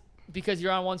 Tyvis, because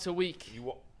you're on once a week.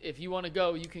 If you want to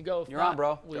go, you can go. If You're not, on,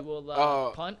 bro. We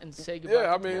will punt and say goodbye.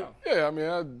 I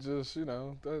just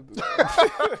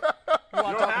You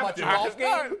want to talk about your golf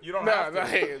game? You don't have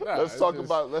to. Let's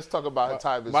talk about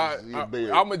Tyvus's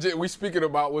beard. We speaking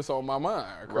about what's on my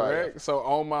mind, correct? Right. So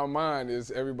on my mind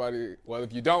is everybody. Well,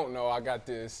 if you don't know, I got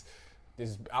this.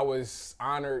 I was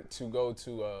honored to go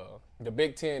to the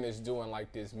Big Ten is doing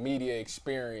like this media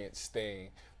experience thing,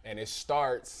 and it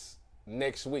starts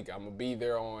next week. I'm gonna be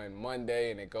there on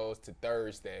Monday, and it goes to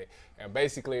Thursday. And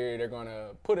basically, they're gonna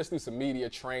put us through some media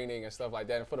training and stuff like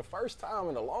that. And for the first time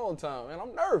in a long time, man,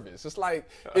 I'm nervous. It's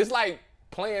like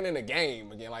playing in a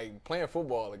game again, like playing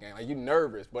football again. Like, you're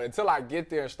nervous, but until I get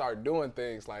there and start doing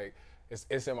things, like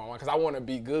it's in my mind, because I want to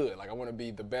be good. Like, I want to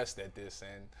be the best at this.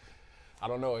 And I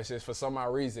don't know. It's just for some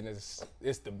odd reason it's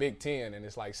the Big Ten, and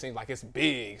it's like seems like it's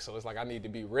big. So it's like I need to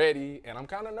be ready, and I'm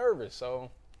kind of nervous.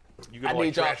 So you gonna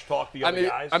like trash talk the other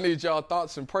guys? I need y'all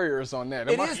thoughts and prayers on that.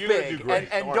 It is big,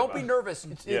 and don't be nervous.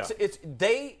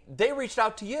 They reached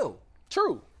out to you.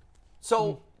 True.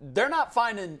 So they're not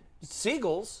finding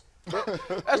seagulls.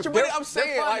 That's true. I'm saying,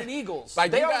 they're finding like, eagles. Like,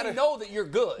 they already know that you're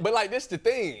good. But like, this the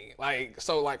thing. Like,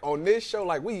 so like on this show,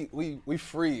 like we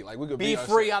free. Like, we could be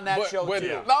free on that show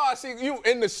too. No, I see you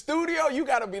in the studio. You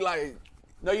gotta be like.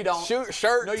 No, you don't.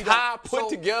 Shirt, no, you tie, don't. put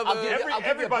together.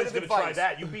 Everybody's going to try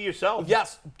that. You be yourself.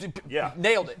 Yes. Yeah.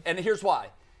 Nailed it. And here's why.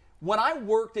 When I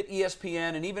worked at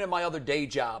ESPN and even in my other day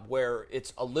job where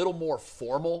it's a little more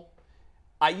formal,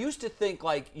 I used to think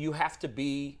like you have to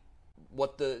be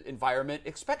what the environment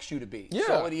expects you to be. Yeah.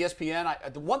 So at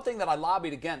ESPN, the one thing that I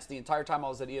lobbied against the entire time I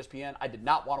was at ESPN, I did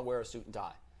not want to wear a suit and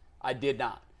tie. I did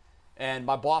not. And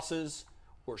my bosses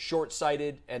were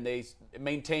short-sighted, and they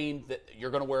maintained that you're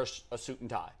going to wear a suit and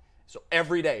tie. So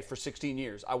every day for 16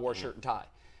 years, I wore a shirt and tie.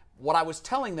 What I was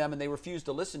telling them, and they refused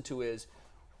to listen to, is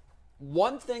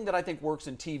one thing that I think works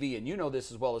in TV, and you know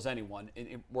this as well as anyone,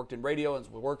 it worked in radio and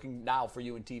it's working now for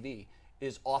you in TV,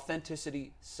 is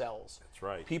authenticity sells. That's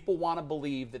right. People want to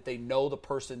believe that they know the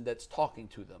person that's talking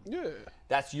to them. Yeah.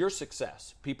 That's your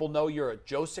success. People know you're a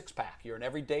Joe Sixpack. You're an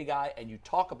everyday guy, and you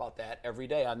talk about that every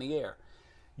day on the air.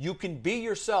 You can be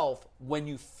yourself when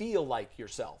you feel like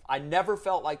yourself. I never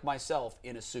felt like myself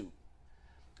in a suit.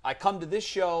 I come to this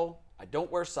show, I don't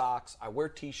wear socks, I wear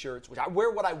T-shirts, which I wear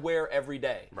what I wear every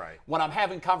day. Right. When I'm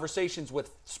having conversations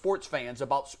with sports fans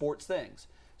about sports things.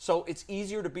 So it's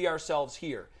easier to be ourselves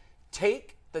here.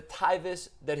 Take the Tyvus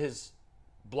that has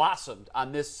blossomed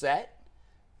on this set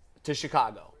to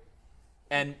Chicago.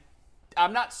 And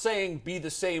I'm not saying be the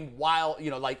same while,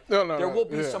 there will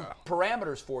be some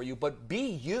parameters for you, but be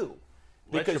you.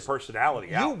 Let your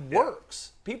personality out. You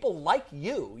works. People like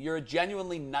you. You're a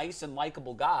genuinely nice and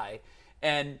likable guy.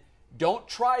 And don't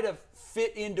try to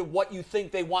fit into what you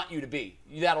think they want you to be.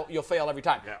 You'll fail every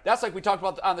time. Yeah. That's like we talked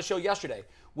about on the show yesterday.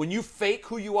 When you fake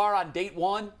who you are on date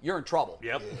one, you're in trouble.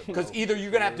 Yep. Because either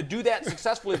you're going to have to do that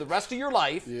successfully the rest of your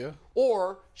life,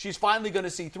 or she's finally going to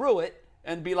see through it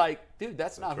and be like, dude,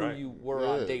 that's not who you were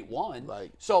on date one.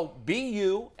 Like, so be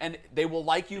you, and they will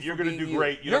like you for being you. You're going to do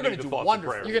great. You're going to do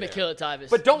wonderful. You're going to kill it, Tyvus.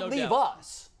 But don't leave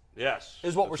us. Yes.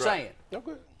 Is what we're saying.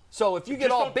 Okay. So if you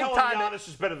get all big time, Giannis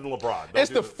is better than LeBron. It's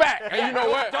the fact, and you know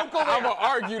what? Don't go there. I'm gonna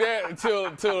argue that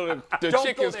until the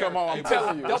chickens come on. I'm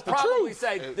telling you, they'll it's the probably truth.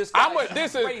 say this guy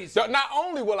is crazy. Not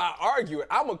only will I argue it,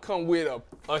 I'm gonna come with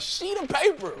a sheet of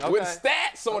paper with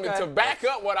stats on it to back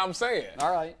up what I'm saying.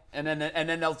 All right, and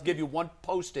then they'll give you one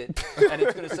Post-it, and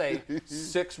it's gonna say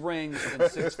 6 rings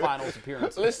and 6 finals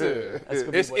appearances. Listen,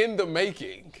 it's in the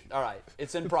making. All right,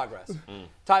 it's in progress.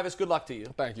 Tyvus, good luck to you.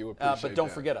 Thank you. Appreciate but don't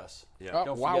that. forget us. Yeah.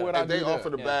 Why would I if do they that? offer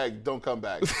the bag, don't come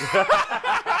back.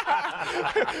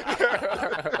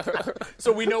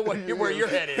 So we know where your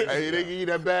head is. Hey, they give you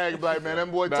that bag, like, man,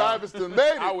 that boy Tyvus done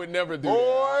made it. I would never do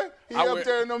boy, that. He up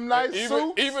there in them nice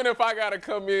suits. Even if I gotta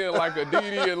come in like a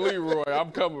Didi and Leroy,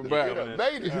 I'm coming back.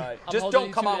 Made it. Right. Just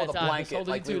don't come out with a blanket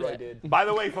like Leroy did. By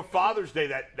the way, for Father's Day,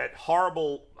 that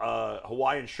horrible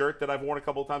Hawaiian shirt that I've worn a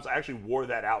couple of times, I actually wore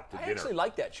that out to dinner. I actually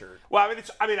like that shirt. Well,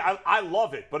 I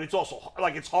love it, but it's also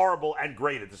like it's horrible and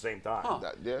great at the same time. Huh.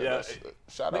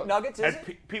 Shout out. McNuggets, is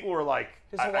it? People were like,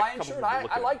 his Hawaiian shirt?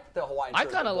 I like the Hawaiian shirt.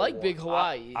 I kind of like Big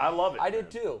Hawaii. I love it. I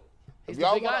did too. If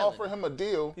y'all want to offer him a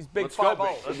deal, he's big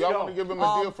 5-0. If y'all want to give him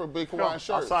a deal for big Hawaiian shirts,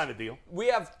 I'll sign a deal. We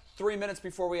have 3 minutes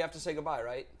before we have to say goodbye,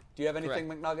 right? Do you have anything,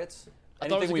 McNuggets? I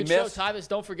thought it was a we good missed? show. Tyvus,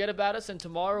 don't forget about us. And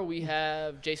tomorrow we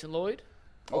have Jason Lloyd.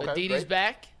 Okay, Aditi's great.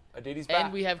 back. Aditi's back.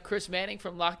 And we have Chris Manning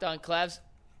from Locked On Clavs.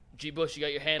 G. Bush, you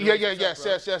got your hand. Yes.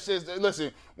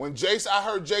 Listen, when I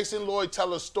heard Jason Lloyd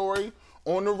tell a story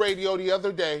on the radio the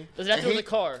other day. Does that do in the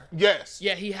car? Yes.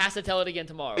 Yeah, he has to tell it again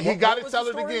tomorrow. He got to tell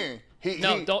it again.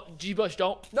 G-Bush,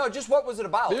 don't. No, just what was it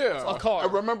about? Yeah. A car.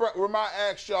 Remember I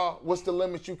asked y'all what's the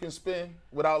limit you can spend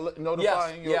without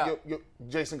notifying?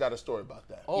 Jason got a story about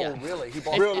that. Oh, Yeah. really? He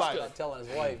Real life. telling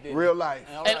his wife. Didn't Real he? life.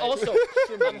 And also,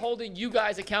 I'm holding you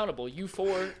guys accountable. You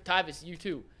four, Tyvis, you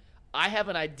two. I have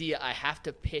an idea I have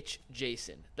to pitch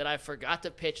Jason that I forgot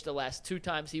to pitch the last 2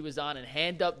 times he was on, and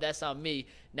hand up, that's on me.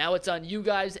 Now it's on you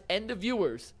guys and the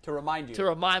viewers to remind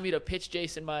me to pitch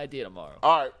Jason my idea tomorrow.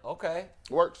 All right. Okay.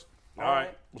 Works. All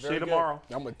right. We'll see you tomorrow.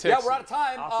 I'm going to text we're out of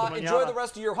time. Hasta Enjoy mañana. the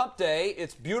rest of your hump day.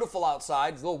 It's beautiful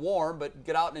outside. It's a little warm, but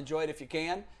get out and enjoy it if you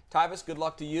can. Tyvis, good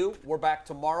luck to you. We're back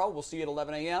tomorrow. We'll see you at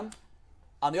 11 a.m.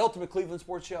 on the Ultimate Cleveland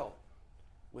Sports Show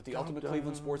with the Ultimate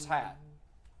Cleveland Sports hat.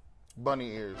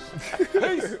 Bunny ears.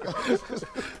 Peace.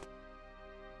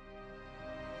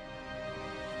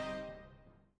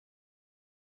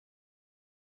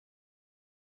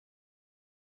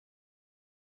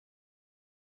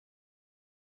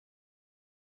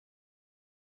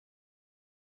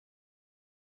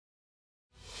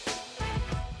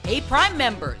 Hey, Prime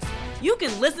members, you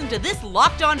can listen to this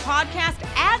Locked On podcast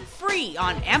ad-free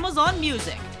on Amazon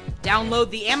Music. Download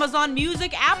the Amazon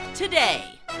Music app today.